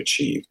has to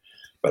achieve.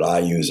 But I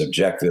use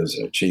objectives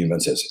and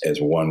achievements as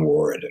one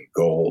word, and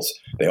goals,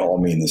 they all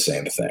mean the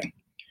same thing.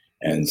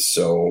 And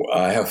so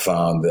I have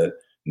found that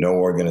no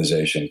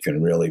organization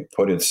can really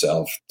put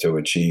itself to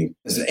achieve.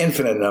 There's an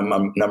infinite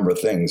number of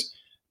things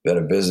that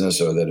a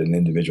business or that an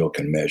individual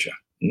can measure.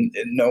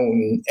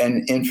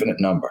 An infinite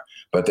number.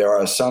 But there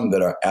are some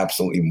that are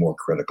absolutely more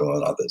critical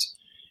than others.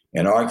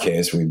 In our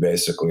case, we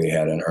basically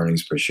had an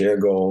earnings per share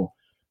goal.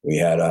 We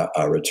had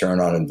a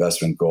return on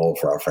investment goal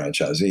for our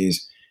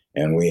franchisees,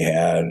 and we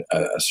had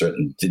a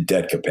certain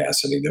debt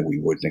capacity that we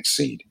wouldn't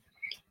exceed.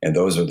 And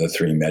those are the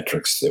three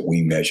metrics that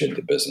we measured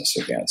the business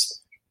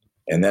against.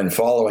 And then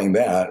following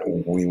that,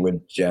 we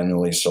would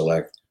generally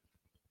select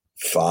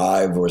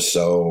 5 or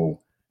so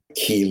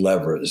key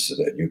levers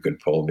that you could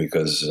pull,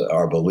 because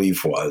our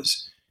belief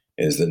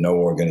is that no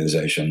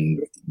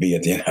organization, be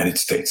it the United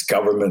States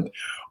government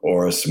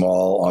or a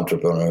small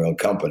entrepreneurial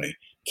company,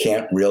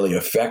 can't really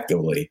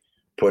effectively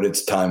put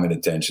its time and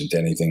attention to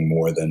anything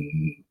more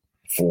than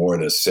 4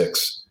 to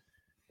 6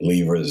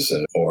 levers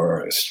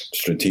or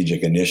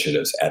strategic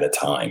initiatives at a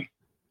time.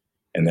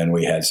 And then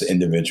we had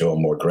individual,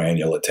 more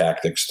granular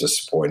tactics to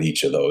support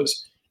each of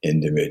those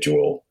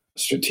individual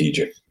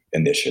strategic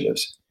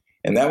initiatives.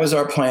 And that was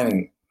our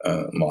planning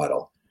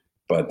model.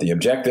 But the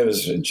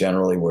objectives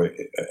generally were,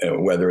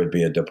 whether it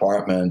be a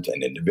department,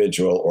 an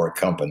individual, or a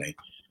company,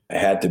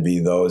 had to be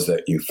those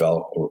that you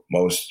felt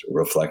most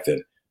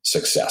reflected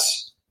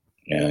success.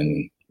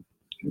 And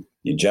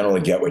you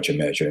generally get what you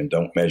measure, and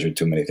don't measure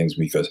too many things,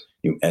 because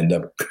you end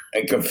up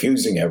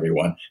confusing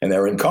everyone, and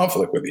they're in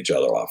conflict with each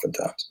other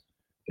oftentimes.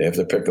 You have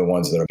to pick the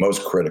ones that are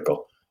most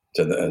critical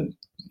to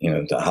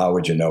to how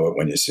would you know it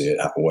when you see it?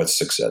 What's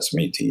success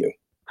mean to you?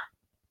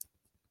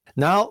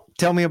 Now,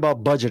 tell me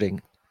about budgeting.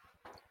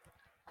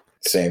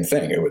 Same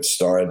thing. It would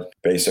start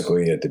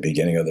basically at the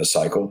beginning of the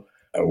cycle.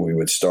 We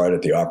would start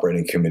at the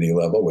operating committee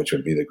level, which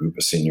would be the group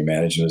of senior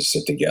managers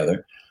sit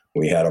together.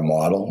 We had a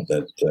model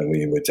that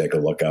we would take a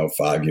look out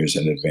 5 years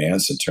in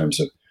advance in terms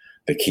of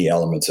the key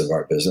elements of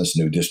our business: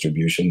 new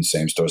distribution,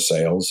 same-store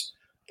sales,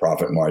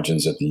 profit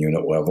margins at the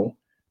unit level,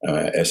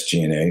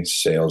 SG&A,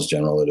 sales,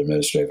 general and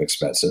administrative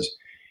expenses.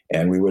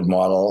 And we would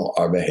model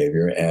our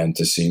behavior and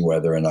to see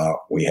whether or not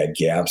we had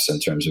gaps in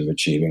terms of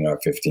achieving our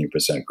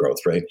 15% growth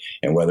rate,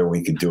 and whether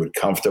we could do it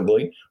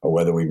comfortably, or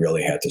whether we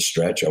really had to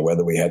stretch, or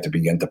whether we had to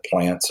begin to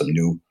plant some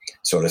new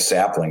sort of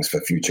saplings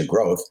for future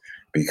growth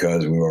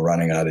because we were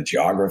running out of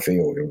geography,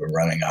 or we were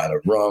running out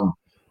of room,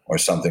 or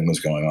something was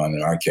going on.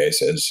 In our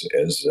case,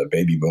 as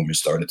baby boomers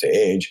started to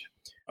age,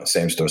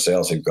 same-store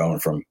sales had gone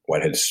from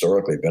what had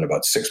historically been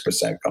about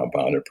 6%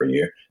 compounded per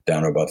year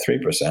down to about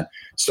 3%,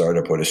 started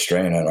to put a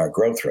strain on our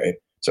growth rate.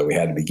 So we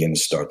had to begin to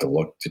start to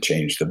look to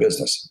change the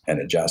business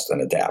and adjust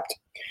and adapt.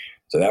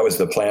 So that was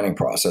the planning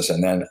process.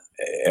 And then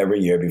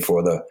every year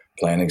before the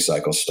planning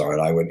cycle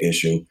started, I would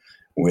issue,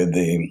 with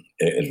the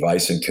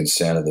advice and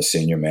consent of the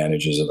senior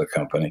managers of the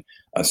company,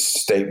 a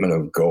statement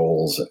of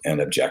goals and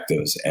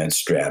objectives and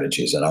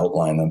strategies, and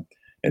outline them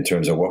in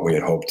terms of what we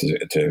had hoped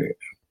to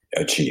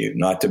achieve,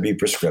 not to be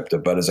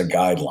prescriptive, but as a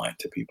guideline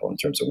to people in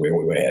terms of where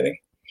we were heading.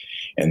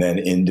 And then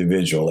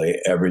individually,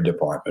 every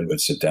department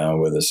would sit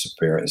down with a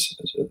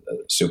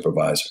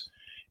supervisor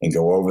and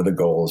go over the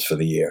goals for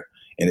the year.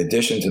 In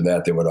addition to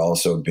that, there would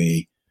also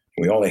be,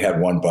 we only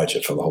had one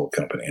budget for the whole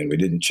company, and we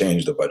didn't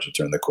change the budget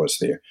during the course of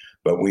the year,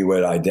 but we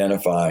would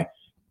identify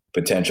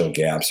potential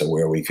gaps of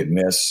where we could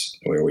miss,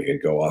 where we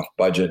could go off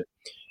budget,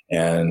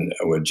 and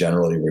would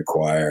generally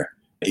require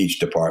each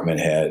department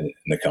head and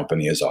the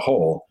company as a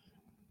whole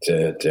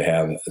to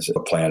have a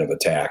plan of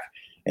attack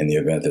in the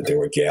event that there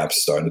were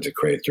gaps starting to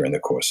create during the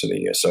course of the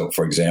year. So,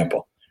 for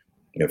example,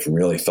 if we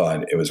really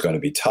thought it was going to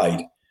be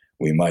tight,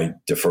 we might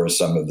defer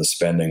some of the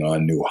spending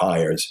on new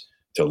hires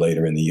to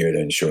later in the year to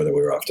ensure that we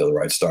were off to the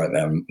right start.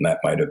 And that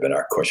might have been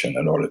our cushion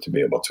in order to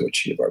be able to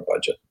achieve our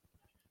budget.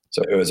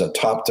 So it was a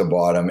top to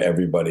bottom,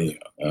 everybody,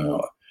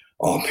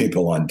 all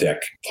people on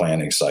deck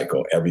planning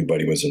cycle,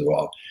 everybody was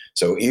involved.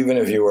 So even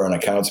if you were an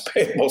accounts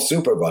payable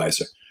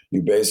supervisor,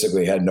 you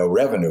basically had no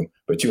revenue,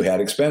 but you had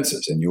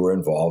expenses, and you were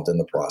involved in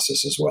the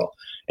process as well.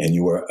 And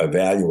you were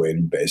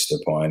evaluated based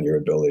upon your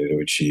ability to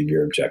achieve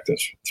your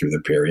objectives through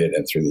the period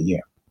and through the year.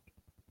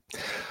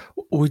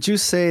 Would you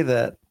say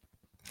that,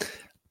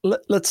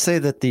 let's say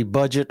that the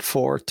budget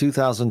for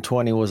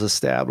 2020 was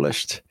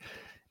established,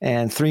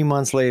 and 3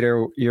 months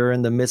later, you're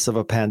in the midst of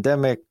a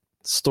pandemic,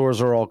 stores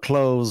are all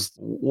closed,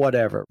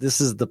 whatever. This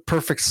is the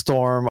perfect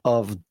storm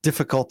of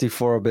difficulty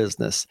for a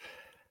business.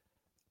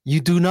 You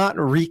do not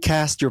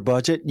recast your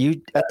budget.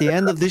 You, at the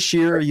end of this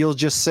year, you'll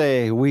just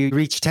say, we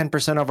reached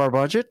 10% of our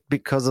budget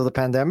because of the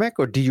pandemic,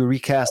 or do you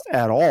recast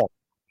at all?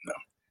 No.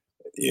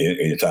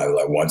 You're talking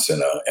like once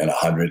in a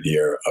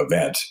 100-year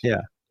event.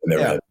 Yeah.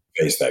 Never had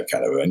to face that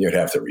kind of event. You'd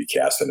have to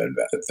recast an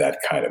event, that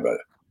kind of a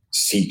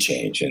sea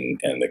change in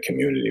the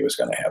community was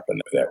going to happen.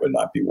 That would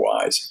not be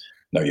wise.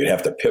 No, you'd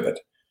have to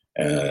pivot.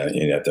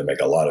 You'd have to make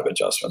a lot of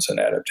adjustments and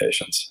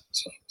adaptations.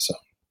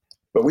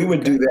 But we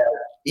would do that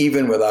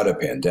even without a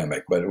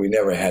pandemic, but we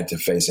never had to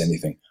face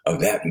anything of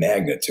that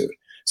magnitude.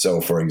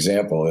 So, for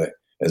example,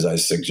 as I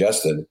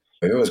suggested,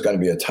 if it was going to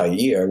be a tight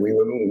year,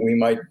 we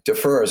might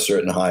defer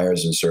certain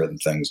hires and certain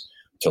things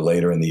to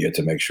later in the year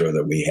to make sure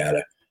that we had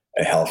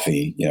a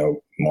healthy,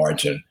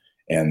 margin,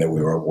 and that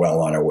we were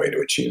well on our way to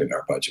achieving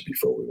our budget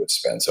before we would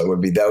spend. So it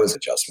would be those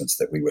adjustments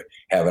that we would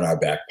have in our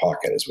back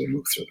pocket as we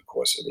move through the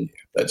course of the year.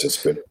 That's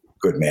just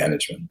good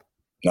management,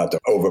 not to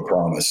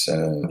overpromise,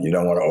 and you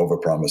don't want to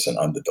overpromise and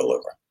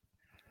underdeliver.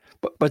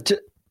 But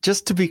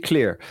just to be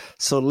clear,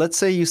 so let's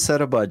say you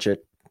set a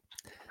budget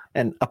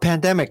and a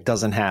pandemic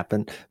doesn't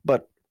happen,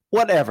 but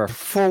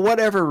for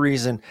whatever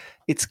reason,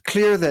 it's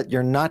clear that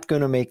you're not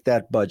going to make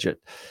that budget.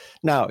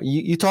 Now,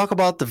 you talk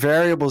about the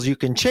variables you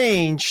can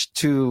change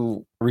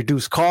to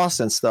reduce costs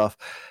and stuff,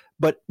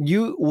 but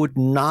you would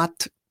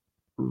not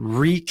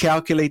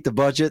recalculate the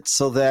budget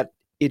so that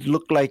it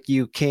looked like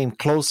you came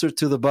closer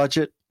to the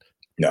budget?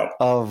 No.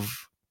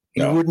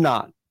 You would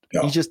not.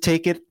 No. You just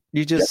take it,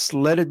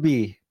 let it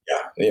be.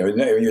 Yeah.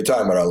 You're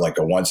talking about like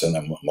a once in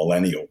a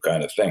millennial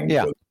kind of thing.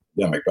 Yeah.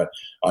 But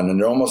on the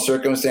normal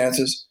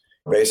circumstances,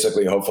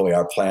 basically, hopefully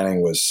our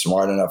planning was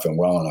smart enough and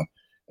well enough.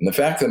 And the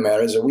fact of the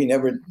matter is that we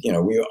never,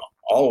 we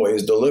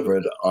always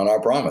delivered on our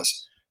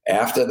promise.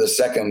 After the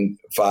second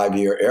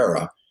 5-year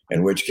era,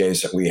 in which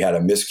case we had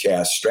a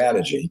miscast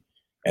strategy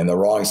and the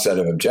wrong set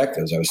of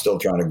objectives, I was still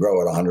trying to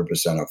grow at 100%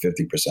 or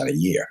 50% a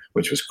year,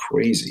 which was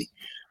crazy.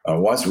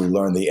 Once we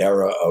learned the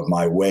era of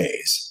my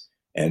ways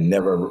and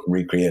never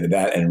recreated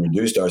that and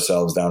reduced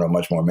ourselves down to a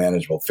much more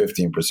manageable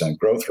 15%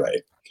 growth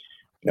rate,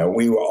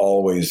 we were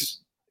always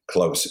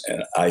close.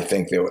 And I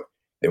think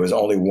there was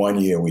only 1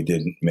 year we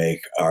didn't make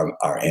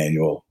our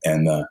annual,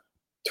 and the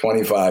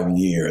 25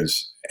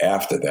 years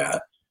after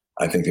that,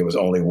 I think there was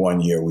only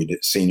 1 year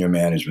senior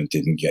management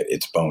didn't get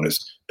its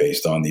bonus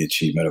based on the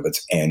achievement of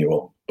its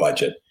annual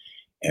budget,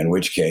 in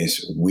which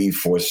case we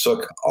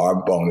forsook our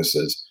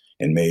bonuses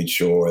and made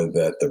sure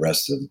that the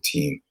rest of the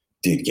team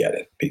did get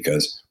it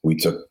because we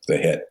took the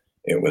hit.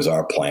 It was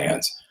our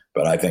plans.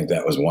 But I think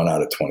that was 1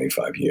 out of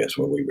 25 years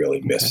where we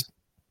really missed.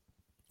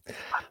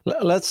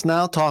 Let's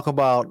now talk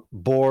about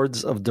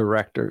boards of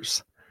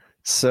directors.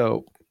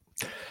 So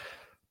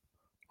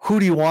who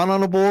do you want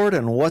on a board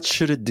and what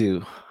should it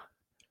do?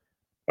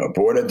 A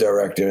board of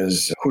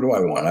directors, who do I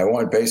want? I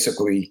want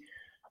basically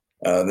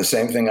the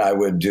same thing I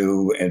would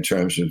do in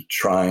terms of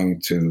trying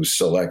to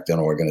select an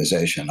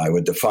organization. I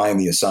would define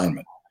the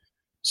assignment.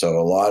 So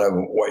a lot of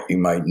what you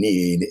might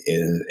need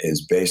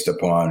is based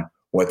upon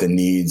what the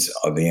needs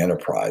of the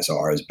enterprise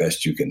are as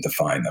best you can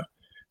define them.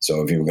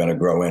 So if you were going to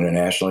grow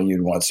internationally,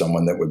 you'd want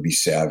someone that would be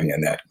savvy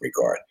in that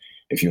regard.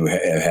 If you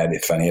had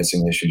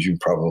financing issues, you'd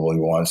probably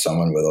want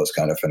someone with those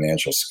kind of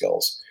financial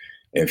skills.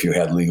 If you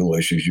had legal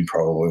issues, you'd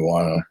probably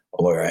want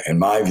a lawyer. In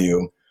my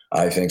view,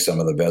 I think some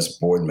of the best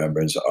board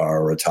members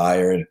are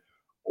retired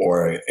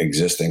or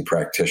existing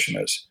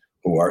practitioners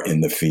who are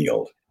in the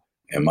field.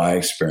 In my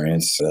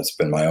experience, that's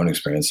been my own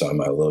experience, so I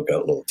might got a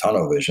little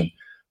tunnel vision,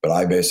 but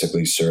I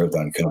basically served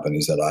on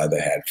companies that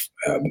either had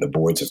the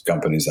boards of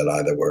companies that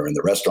either were in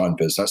the restaurant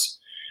business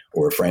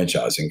or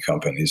franchising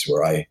companies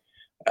where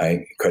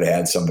I could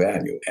add some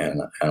value.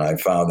 And I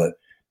found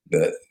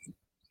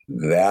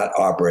that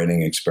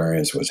operating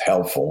experience was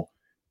helpful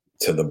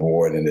to the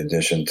board in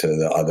addition to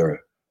the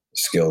other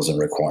skills and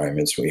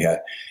requirements we had.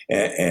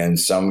 And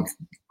some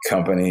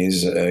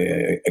companies,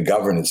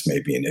 governance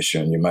may be an issue,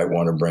 and you might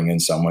want to bring in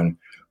someone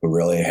who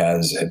really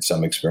has had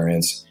some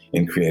experience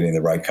in creating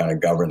the right kind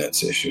of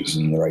governance issues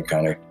and the right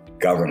kind of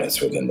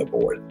governance within the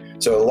board.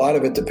 So a lot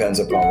of it depends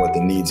upon what the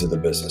needs of the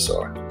business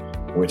are,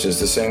 which is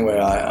the same way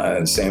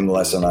the same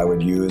lesson I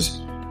would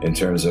use in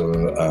terms of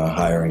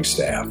hiring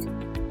staff.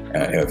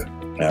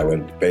 I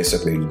would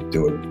basically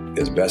do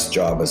as best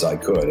job as I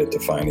could at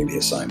defining the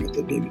assignment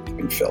that needed to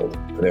be filled.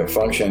 Their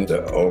function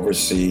to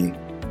oversee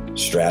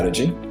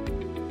strategy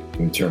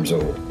in terms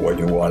of what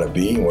you want to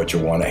be, what you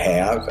want to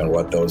have, and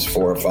what those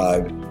 4 or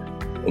 5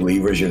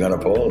 levers you're going to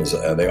pull is.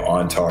 Are they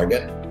on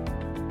target?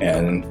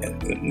 And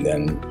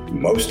then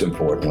most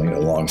importantly,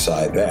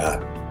 alongside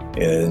that,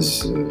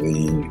 is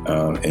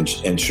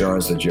the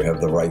insurance that you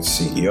have the right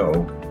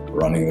CEO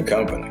running the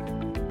company.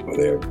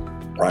 Their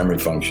primary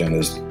function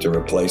is to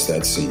replace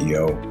that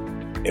CEO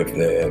if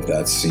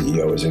that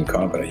CEO is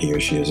incompetent, he or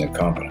she is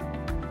incompetent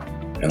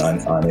and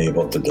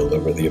unable to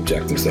deliver the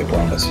objectives they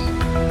promise.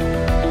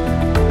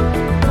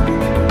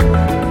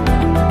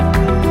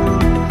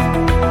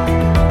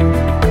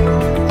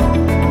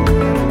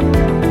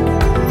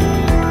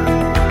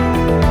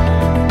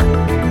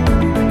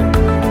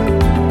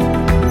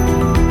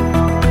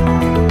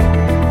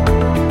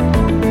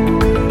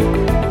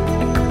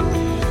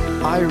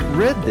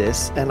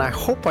 This, and I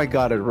hope I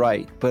got it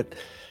right, but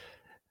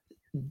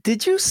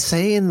did you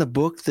say in the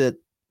book that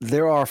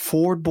there are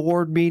 4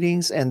 board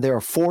meetings and there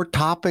are 4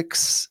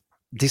 topics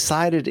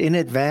decided in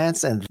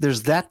advance, and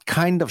there's that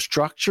kind of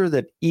structure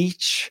that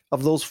each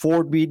of those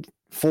 4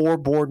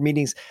 board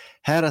meetings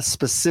had a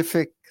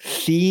specific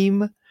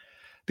theme?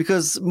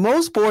 Because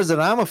most boards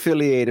that I'm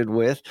affiliated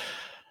with,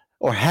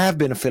 or have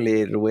been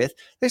affiliated with,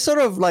 they sort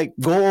of like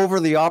go over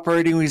the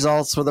operating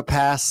results for the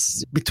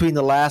past between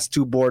the last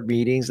two board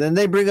meetings, and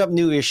they bring up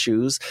new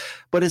issues,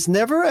 but it's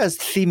never as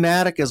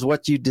thematic as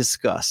what you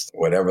discussed.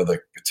 Whatever the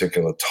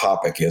particular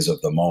topic is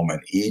of the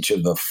moment, each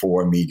of the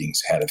 4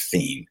 meetings had a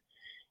theme.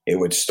 It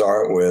would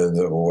start with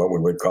what we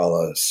would call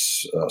a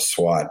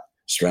SWOT,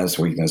 strengths,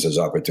 weaknesses,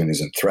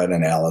 opportunities, and threat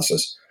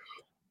analysis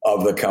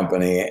of the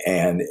company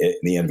and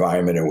the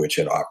environment in which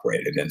it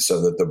operated. And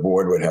so that the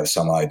board would have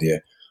some idea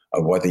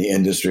of what the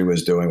industry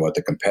was doing, what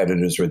the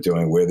competitors were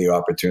doing, where the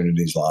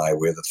opportunities lie,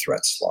 where the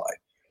threats lie.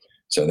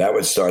 So that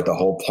would start the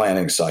whole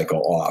planning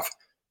cycle off.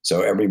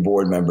 So every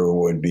board member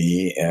would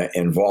be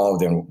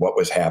involved in what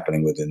was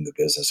happening within the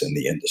business and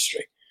the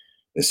industry.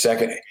 The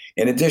second,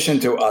 in addition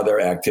to other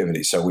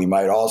activities, so we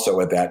might also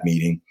at that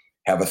meeting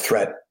have a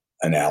threat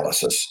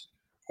analysis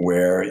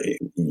where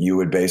you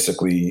would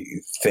basically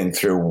think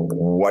through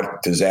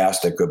what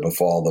disaster could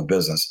befall the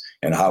business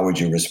and how would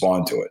you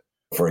respond to it.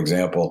 For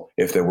example,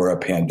 if there were a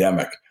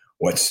pandemic,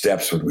 what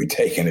steps would we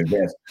take in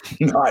advance?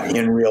 Not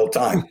in real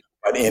time,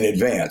 but in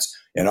advance.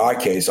 In our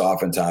case,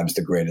 oftentimes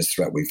the greatest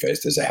threat we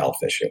faced is a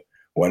health issue.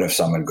 What if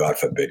someone, God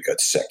forbid,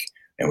 got sick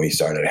and we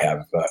started to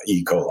have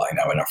E. coli?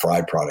 Now, in a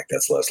fried product,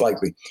 that's less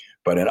likely.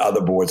 But in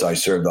other boards, I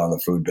served on the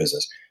food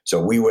business.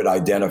 So we would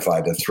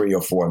identify the 3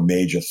 or 4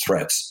 major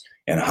threats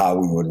and how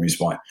we would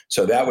respond.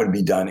 So that would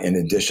be done in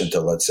addition to,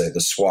 let's say,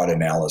 the SWOT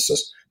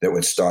analysis that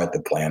would start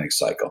the planning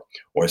cycle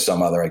or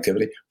some other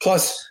activity.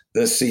 Plus,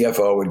 the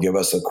CFO would give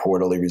us the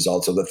quarterly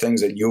results of the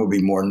things that you would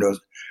be more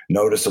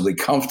noticeably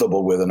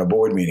comfortable with in a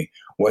board meeting.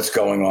 What's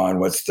going on?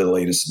 What's the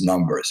latest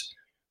numbers?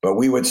 But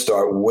we would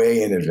start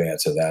way in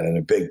advance of that in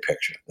a big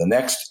picture. The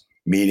next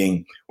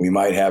meeting, we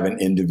might have an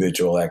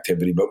individual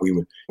activity, but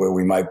where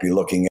we might be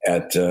looking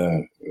at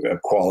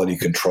quality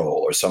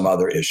control or some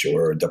other issue,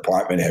 or a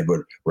department head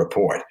would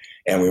report.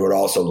 And we would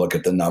also look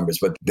at the numbers,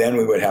 but then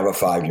we would have a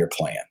 5-year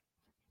plan.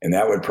 And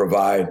that would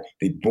provide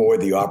the board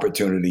the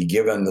opportunity,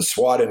 given the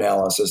SWOT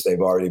analysis they've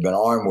already been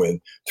armed with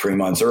 3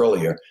 months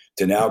earlier,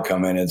 to now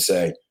come in and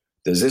say,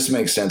 does this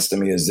make sense to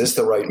me? Is this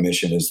the right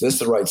mission? Is this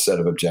the right set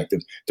of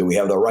objectives? Do we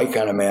have the right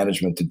kind of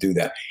management to do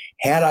that?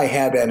 Had I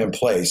had that in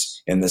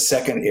place in the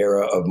second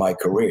era of my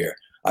career,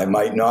 I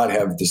might not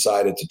have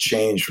decided to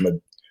change from a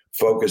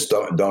focused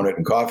donut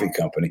and coffee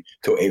company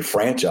to a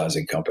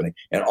franchising company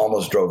and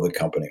almost drove the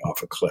company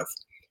off a cliff.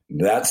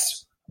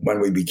 That's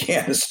when we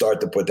began to start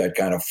to put that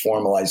kind of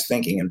formalized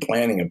thinking and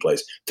planning in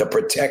place to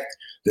protect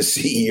the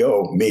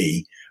CEO,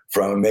 me,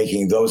 from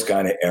making those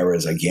kind of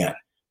errors again,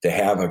 to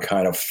have a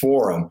kind of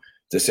forum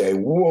to say,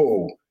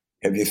 whoa,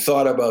 have you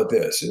thought about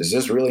this? Does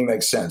this really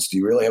make sense? Do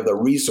you really have the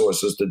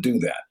resources to do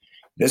that?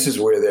 This is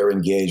where they're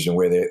engaged and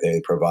where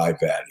they provide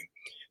value.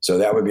 So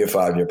that would be a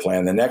 5-year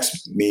plan. The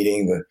next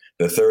meeting,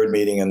 the third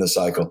meeting in the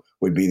cycle,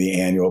 would be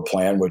the annual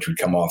plan, which would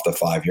come off the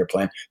 5-year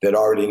plan that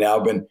already now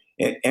been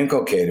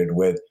inculcated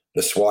with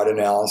the SWOT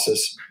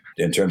analysis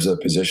in terms of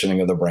the positioning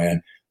of the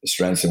brand, the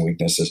strengths and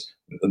weaknesses,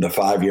 the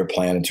 5-year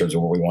plan in terms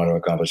of what we want to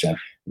accomplish, and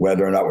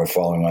whether or not we're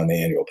following on the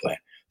annual plan.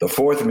 The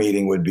fourth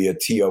meeting would be a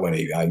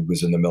TO&E. I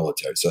was in the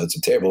military, so it's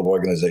a table of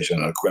organization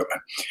and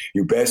equipment.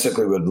 You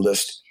basically would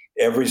list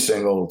every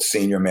single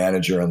senior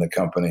manager in the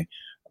company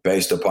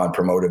based upon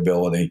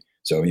promotability.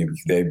 So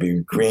they'd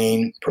be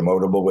green,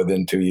 promotable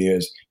within 2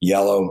 years,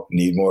 yellow,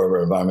 need more of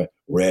an environment,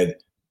 red,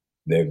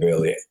 they're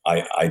really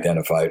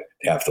identified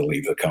to have to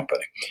leave the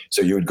company.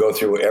 So you would go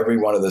through every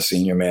one of the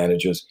senior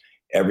managers.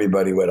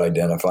 Everybody would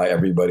identify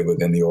everybody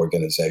within the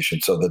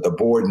organization so that the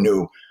board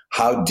knew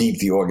how deep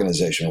the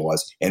organization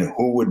was and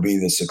who would be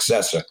the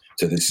successor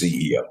to the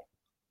CEO.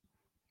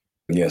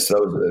 Yes,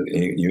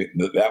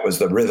 that was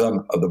the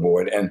rhythm of the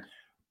board. And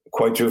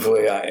quite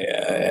truthfully,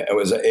 I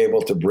was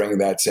able to bring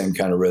that same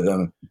kind of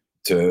rhythm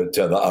to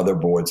the other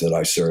boards that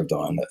I served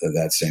on,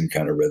 that same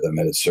kind of rhythm.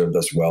 And it served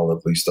us well,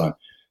 at least on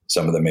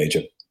some of the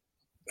major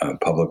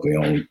publicly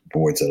owned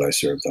boards that I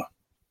served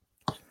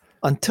on.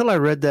 Until I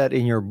read that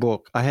in your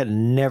book, I had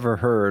never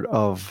heard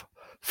of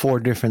 4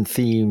 different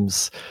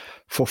themes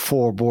for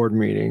 4 board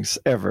meetings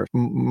ever.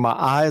 My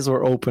eyes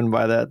were opened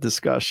by that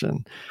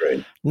discussion.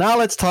 Great. Now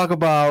let's talk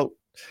about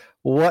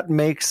what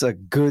makes a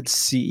good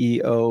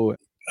CEO.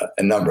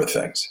 A number of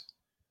things.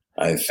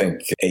 I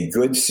think a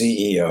good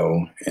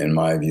CEO, in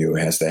my view,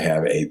 has to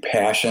have a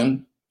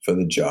passion for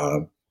the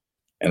job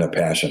and a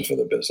passion for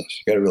the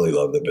business. You got to really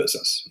love the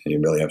business, and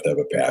you really have to have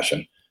a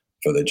passion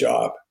for the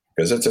job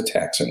because it's a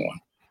taxing one.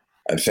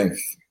 I think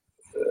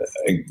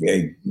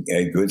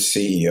a good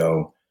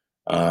CEO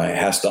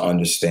has to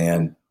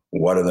understand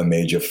what are the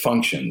major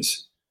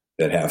functions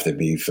that have to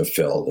be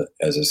fulfilled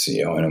as a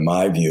CEO. And in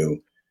my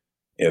view,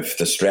 if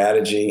the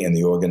strategy and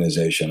the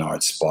organization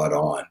aren't spot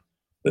on,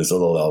 there's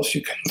little else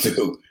you can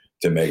do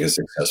to make a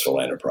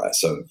successful enterprise.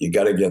 So you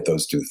got to get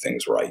those 2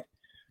 things right.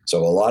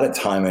 So a lot of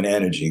time and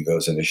energy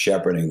goes into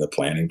shepherding the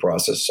planning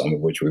process, some of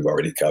which we've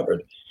already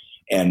covered,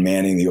 and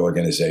manning the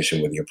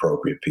organization with the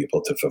appropriate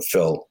people to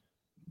fulfill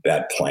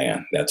that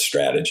plan, that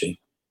strategy.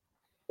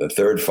 The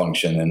third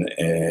function,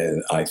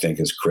 and I think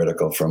is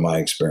critical from my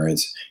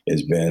experience,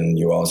 has been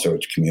you also are a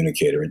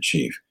communicator in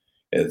chief.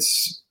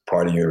 It's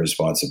part of your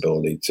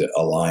responsibility to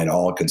align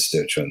all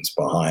constituents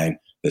behind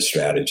the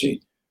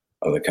strategy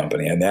of the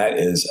company. And that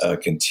is a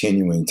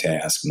continuing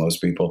task.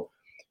 Most people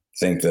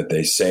think that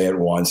they say it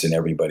once and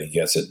everybody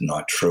gets it.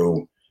 Not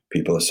true.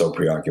 People are so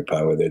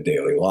preoccupied with their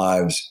daily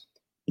lives.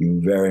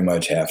 You very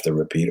much have to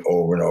repeat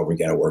over and over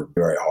again and work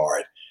very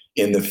hard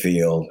in the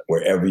field,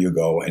 wherever you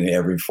go, in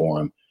every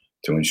forum,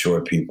 to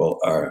ensure people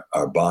are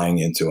buying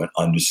into and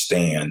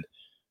understand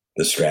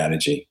the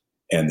strategy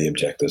and the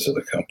objectives of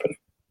the company.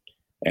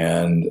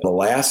 And the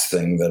last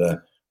thing that a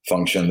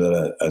function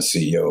that a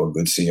CEO, a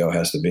good CEO,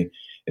 has to be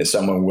is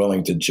someone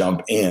willing to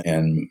jump in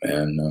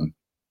and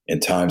in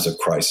times of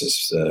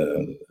crisis.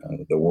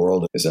 The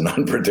world is an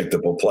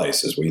unpredictable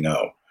place, as we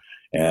know,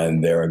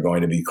 and there are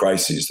going to be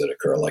crises that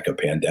occur, like a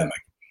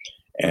pandemic.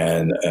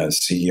 And a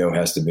CEO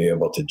has to be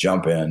able to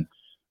jump in.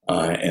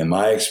 In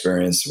my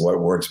experience, what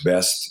works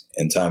best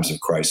in times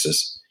of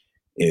crisis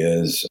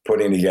is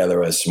putting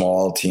together a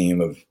small team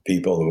of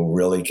people who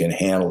really can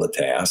handle the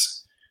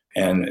task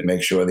and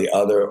make sure the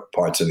other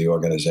parts of the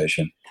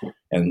organization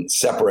and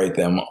separate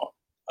them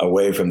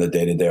away from the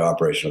day-to-day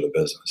operation of the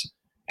business.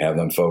 Have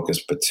them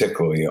focus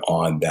particularly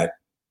on that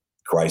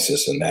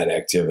crisis and that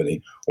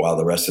activity while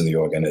the rest of the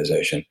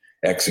organization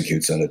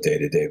executes on a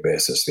day-to-day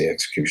basis the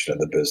execution of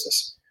the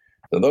business.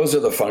 So those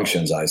are the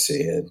functions I see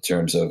in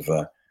terms of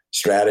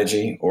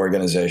strategy,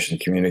 organization,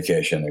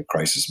 communication, and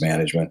crisis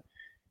management.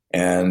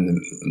 And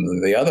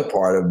the other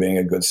part of being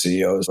a good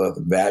CEO is the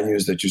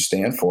values that you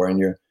stand for and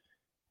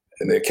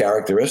the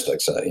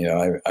characteristics.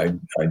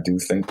 I do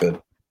think that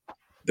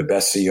the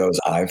best CEOs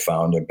I've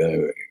found have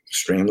been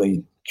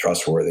extremely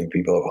trustworthy,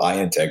 people of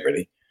high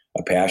integrity,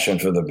 a passion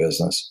for the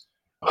business,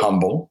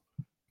 humble,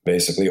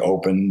 basically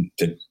open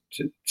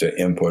to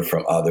input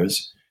from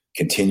others,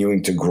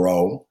 continuing to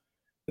grow.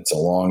 It's a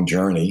long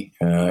journey,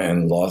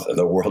 and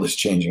the world is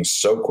changing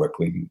so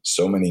quickly,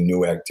 so many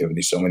new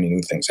activities, so many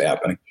new things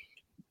happening,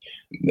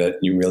 that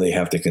you really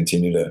have to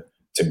continue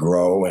to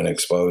grow and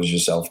expose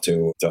yourself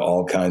to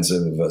all kinds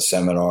of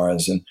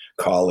seminars and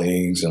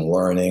colleagues and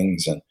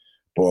learnings and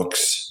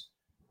books.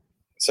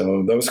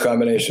 So those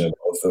combination of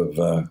both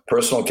of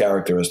personal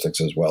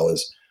characteristics as well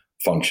as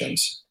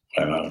functions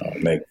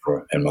make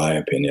for, in my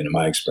opinion, in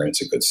my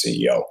experience, a good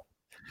CEO.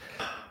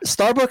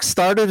 Starbucks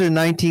started in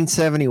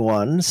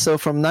 1971. So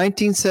from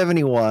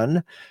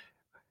 1971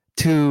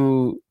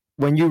 to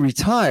when you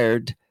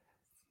retired,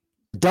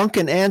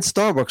 Dunkin' and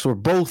Starbucks were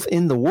both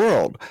in the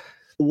world.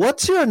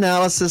 What's your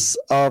analysis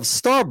of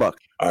Starbucks?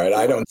 All right,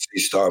 I don't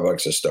see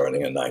Starbucks as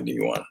starting in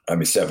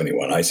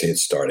 71. I see it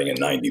starting in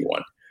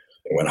 91.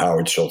 When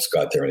Howard Schultz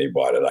got there and he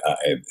bought it,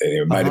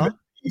 it might have been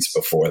weeks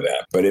before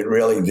that, but it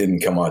really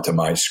didn't come onto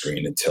my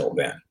screen until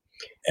then.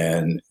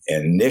 And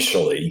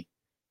initially,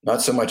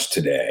 not so much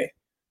today,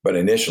 but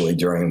initially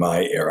during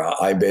my era,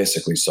 I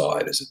basically saw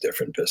it as a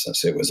different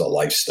business. It was a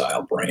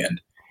lifestyle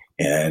brand,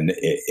 and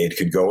it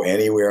could go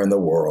anywhere in the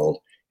world.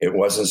 It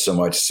wasn't so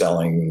much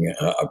selling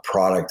a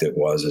product, it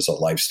was as a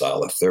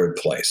lifestyle, a third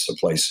place, a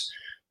place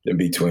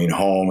between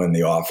home and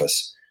the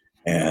office.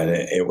 And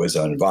it was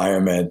an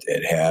environment.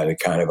 It had a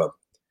kind of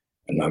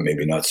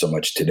maybe not so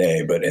much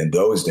today, but in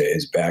those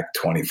days, back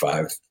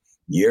 25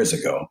 years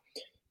ago,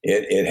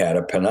 it had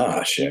a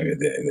panache.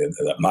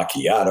 The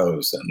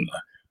macchiatos and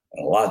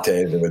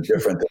lattes that were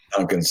different than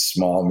Dunkin's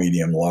small,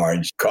 medium,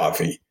 large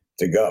coffee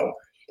to go.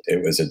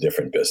 It was a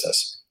different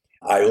business.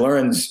 I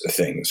learned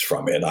things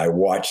from it. I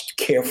watched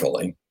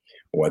carefully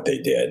what they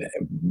did,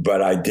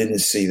 but I didn't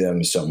see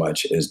them so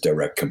much as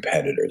direct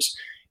competitors.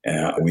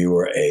 We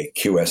were a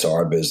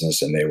QSR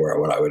business, and they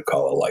were what I would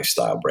call a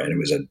lifestyle brand. It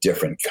was a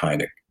different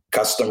kind of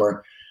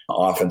customer.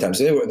 Oftentimes,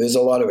 there's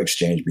a lot of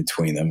exchange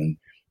between them. And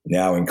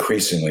now,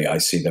 increasingly, I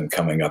see them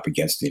coming up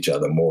against each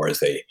other more as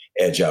they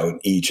edge out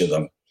each of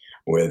them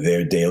with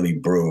their daily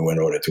brew in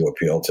order to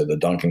appeal to the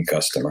Dunkin'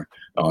 customer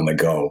on the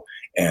go.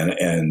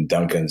 And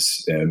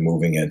Dunkin's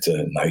moving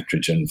into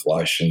nitrogen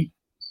flush and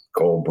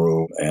cold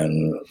brew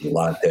and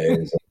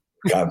lattes,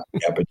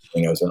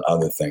 cappuccinos and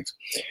other things.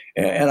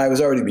 And I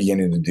was already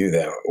beginning to do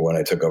that when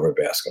I took over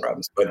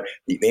Baskin-Robbins. But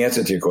the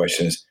answer to your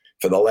question is,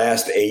 for the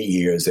last 8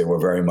 years, they were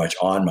very much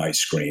on my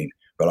screen,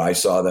 but I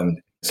saw them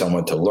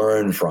someone to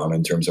learn from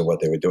in terms of what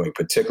they were doing,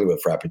 particularly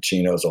with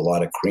Frappuccinos, a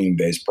lot of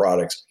cream-based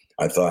products.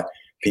 I thought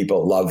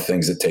people love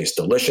things that taste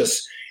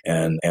delicious,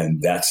 and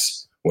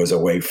was a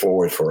way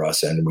forward for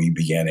us. And we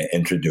began to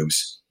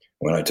introduce,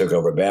 when I took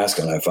over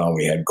Baskin, I found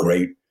we had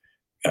great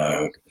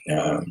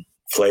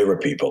flavor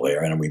people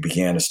there, and we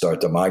began to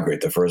start to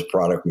migrate. The first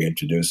product we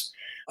introduced,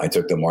 I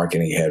took the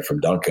marketing head from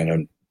Dunkin'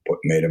 and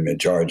made him in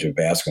charge of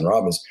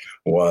Baskin-Robbins,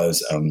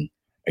 was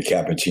a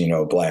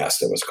cappuccino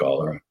blast, it was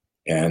called.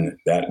 And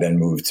that then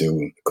moved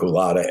to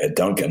Coolatta at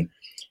Dunkin'.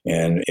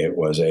 And it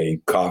was a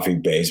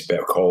coffee-based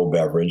cold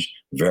beverage,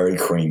 very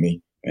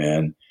creamy.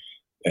 And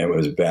It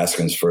was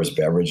Baskin's first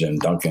beverage, and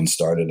Dunkin'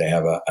 started to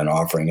have an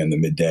offering in the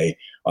midday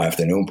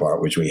afternoon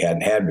part, which we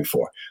hadn't had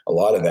before. A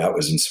lot of that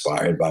was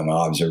inspired by my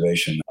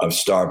observation of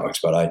Starbucks,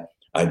 but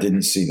I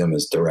didn't see them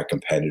as direct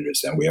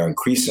competitors. And we are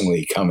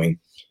increasingly coming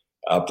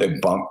up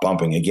and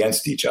bumping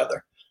against each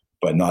other,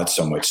 but not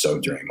so much so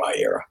during my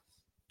era.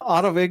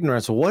 Out of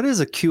ignorance, what is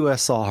a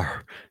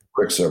QSR?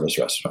 Quick service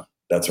restaurant.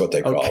 That's what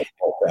they call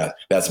it.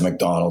 That's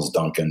McDonald's,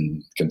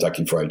 Dunkin',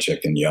 Kentucky Fried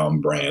Chicken, Yum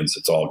brands.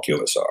 It's all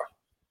QSR.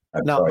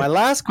 Now, my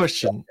last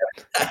question.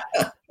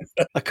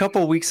 A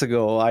couple of weeks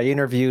ago, I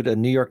interviewed a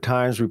New York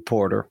Times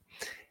reporter,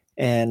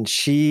 and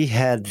she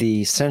had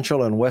the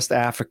Central and West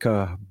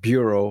Africa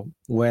Bureau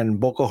when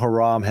Boko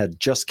Haram had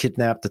just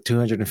kidnapped the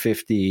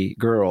 250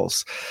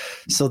 girls.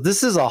 So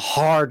this is a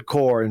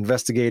hardcore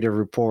investigative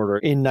reporter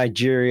in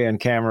Nigeria and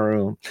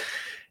Cameroon.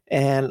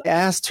 And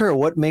asked her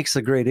what makes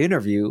a great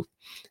interview.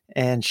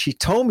 And she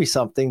told me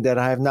something that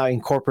I have now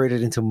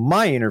incorporated into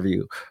my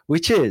interview,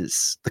 which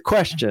is the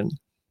question,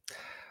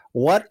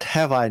 what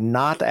have I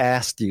not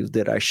asked you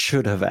that I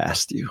should have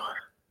asked you?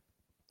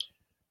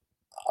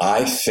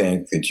 I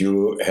think that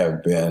you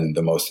have been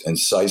the most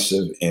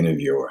incisive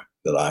interviewer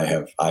that I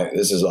have.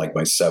 This is like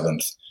my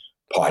 7th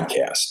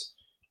podcast.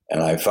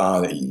 And I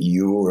found that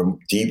you were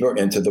deeper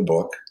into the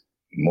book,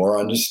 more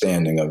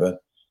understanding of it,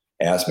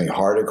 asked me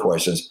harder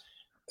questions.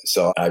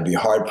 So I'd be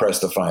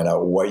hard-pressed to find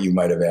out what you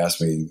might have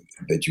asked me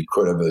that you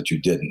could have, that you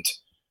didn't.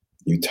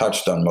 You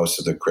touched on most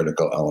of the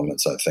critical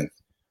elements, I think,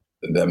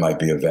 that might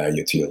be of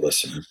value to your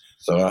listeners.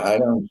 So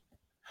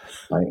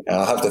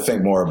I'll have to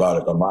think more about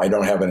it, but I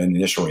don't have an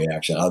initial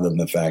reaction other than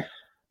the fact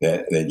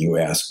that you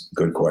ask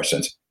good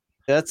questions.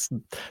 That's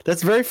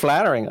very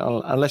flattering,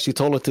 unless you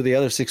told it to the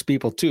other 6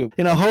 people too.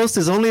 A host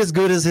is only as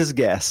good as his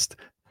guest.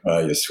 Oh,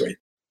 you're sweet.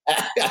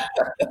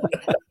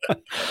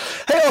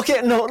 Hey,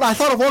 okay, no, I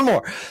thought of one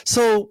more.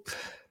 So,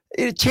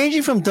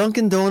 changing from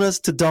Dunkin' Donuts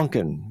to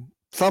Dunkin',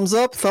 thumbs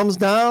up, thumbs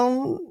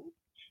down?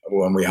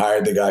 When we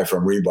hired the guy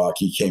from Reebok,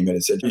 he came in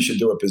and said, you should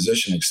do a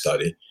positioning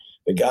study.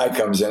 The guy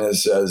comes in and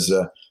says,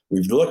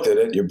 we've looked at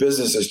it. Your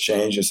business has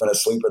changed. It's going to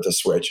sleep at the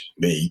switch,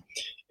 me.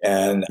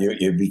 And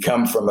you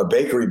become from a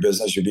bakery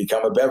business, you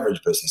become a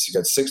beverage business. You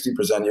got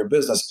 60% of your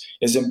business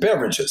is in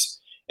beverages.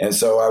 And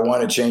so I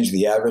want to change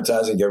the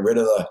advertising, get rid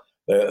of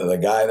the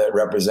guy that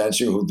represents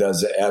you who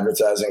does the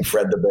advertising,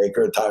 Fred the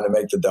baker, time to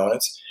make the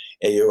donuts.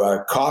 And you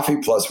are coffee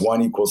plus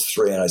 1 equals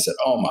 3. And I said,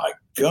 oh my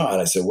God.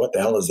 I said, what the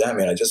hell does that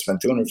mean? I just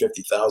spent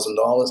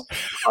 $250,000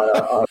 on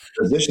a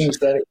positioning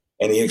study.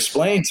 And he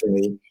explained to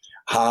me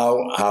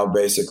how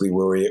basically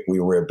we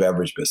were a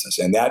beverage business.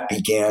 And that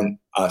began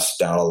us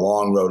down a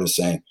long road of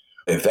saying,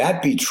 if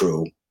that be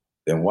true,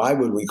 then why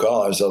would we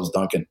call ourselves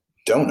Dunkin'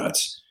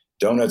 Donuts?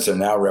 Donuts are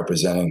now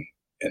representing,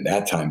 in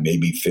that time,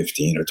 maybe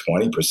 15 or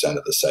 20%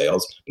 of the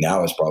sales.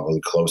 Now it's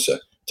probably closer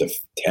to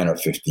 10 or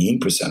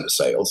 15% of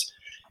sales.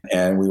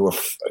 And we were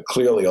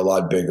clearly a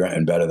lot bigger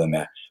and better than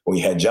that. We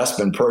had just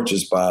been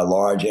purchased by a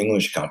large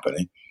English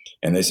company.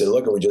 And they said,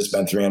 look, we just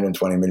spent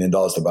 $320 million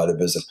to buy the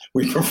business.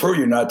 We prefer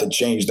you not to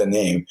change the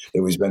name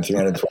that we spent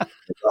 $320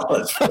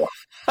 million for.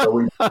 So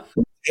we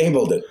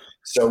tabled it.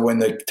 So when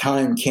the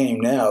time came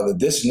now that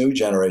this new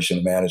generation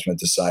of management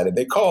decided,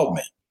 they called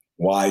me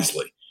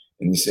wisely.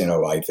 And you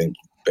know, I think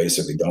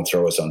basically don't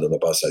throw us under the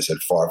bus. I said,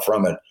 far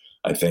from it.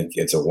 I think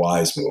it's a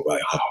wise move. I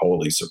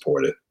wholly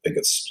support it. I think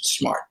it's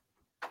smart.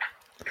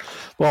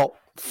 Well,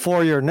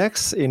 for your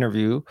next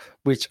interview,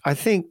 which I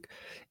think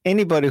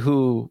anybody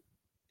who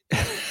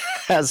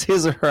has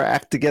his or her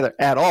act together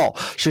at all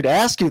should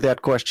ask you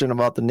that question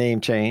about the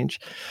name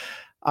change,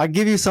 I'll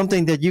give you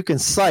something that you can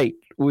cite,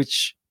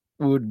 which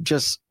would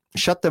just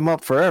shut them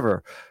up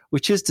forever,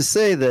 which is to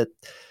say that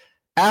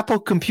Apple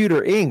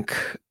Computer Inc.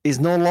 is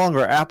no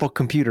longer Apple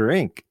Computer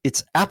Inc.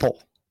 It's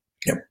Apple.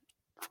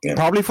 Yep.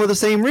 Probably for the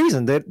same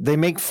reason. They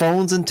make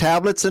phones and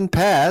tablets and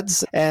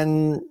pads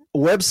and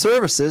web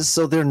services,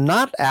 so they're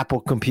not Apple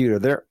Computer.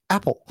 They're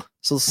Apple.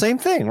 So same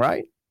thing,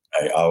 right?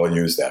 I will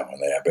use that one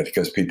there, but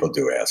because people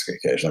do ask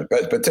occasionally,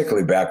 but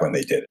particularly back when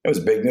they did. It was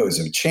big news.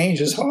 And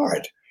change is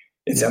hard.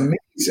 It's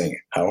amazing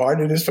how hard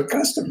it is for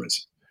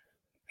customers.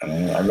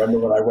 I remember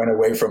when I went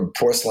away from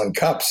porcelain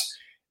cups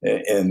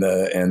in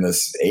the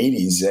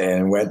 80s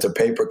and went to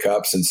paper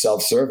cups and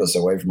self-service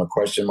away from a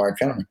question mark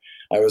counter.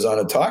 I was on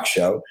a talk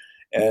show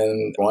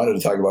and wanted to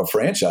talk about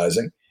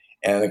franchising,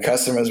 and the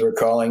customers were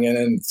calling in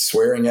and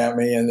swearing at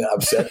me and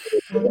upset that they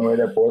giving away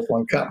their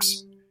porcelain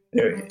cups.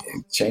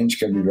 Change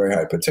can be very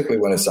hard,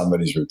 particularly when it's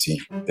somebody's routine,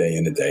 day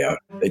in and day out.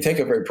 They take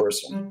it very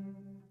personally.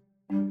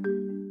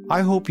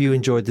 I hope you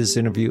enjoyed this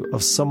interview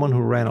of someone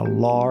who ran a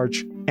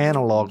large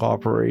analog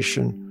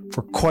operation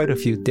for quite a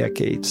few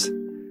decades.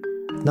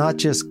 Not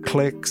just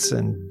clicks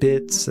and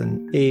bits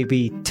and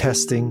A/B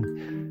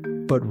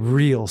testing, but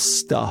real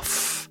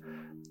stuff.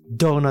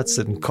 Donuts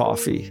and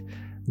coffee.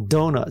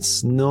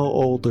 Donuts no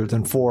older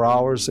than 4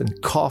 hours and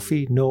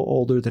coffee no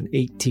older than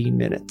 18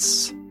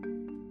 minutes.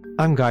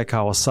 I'm Guy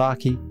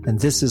Kawasaki, and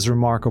this is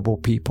Remarkable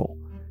People.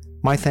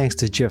 My thanks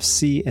to Jeff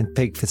C. and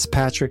Peg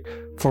Fitzpatrick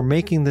for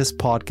making this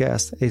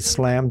podcast a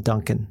slam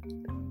dunkin'.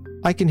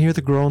 I can hear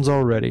the groans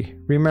already.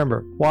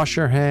 Remember, wash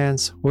your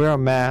hands, wear a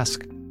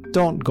mask,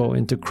 don't go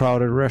into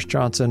crowded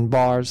restaurants and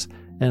bars,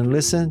 and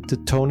listen to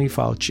Tony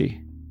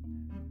Fauci.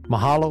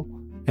 Mahalo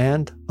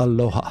and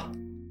aloha.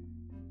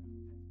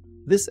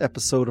 This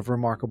episode of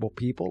Remarkable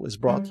People is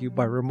brought to you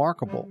by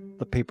Remarkable,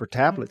 the paper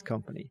tablet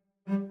company.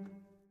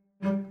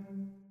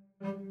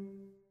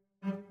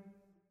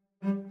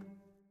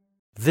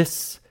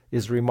 This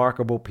is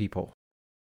Remarkable People.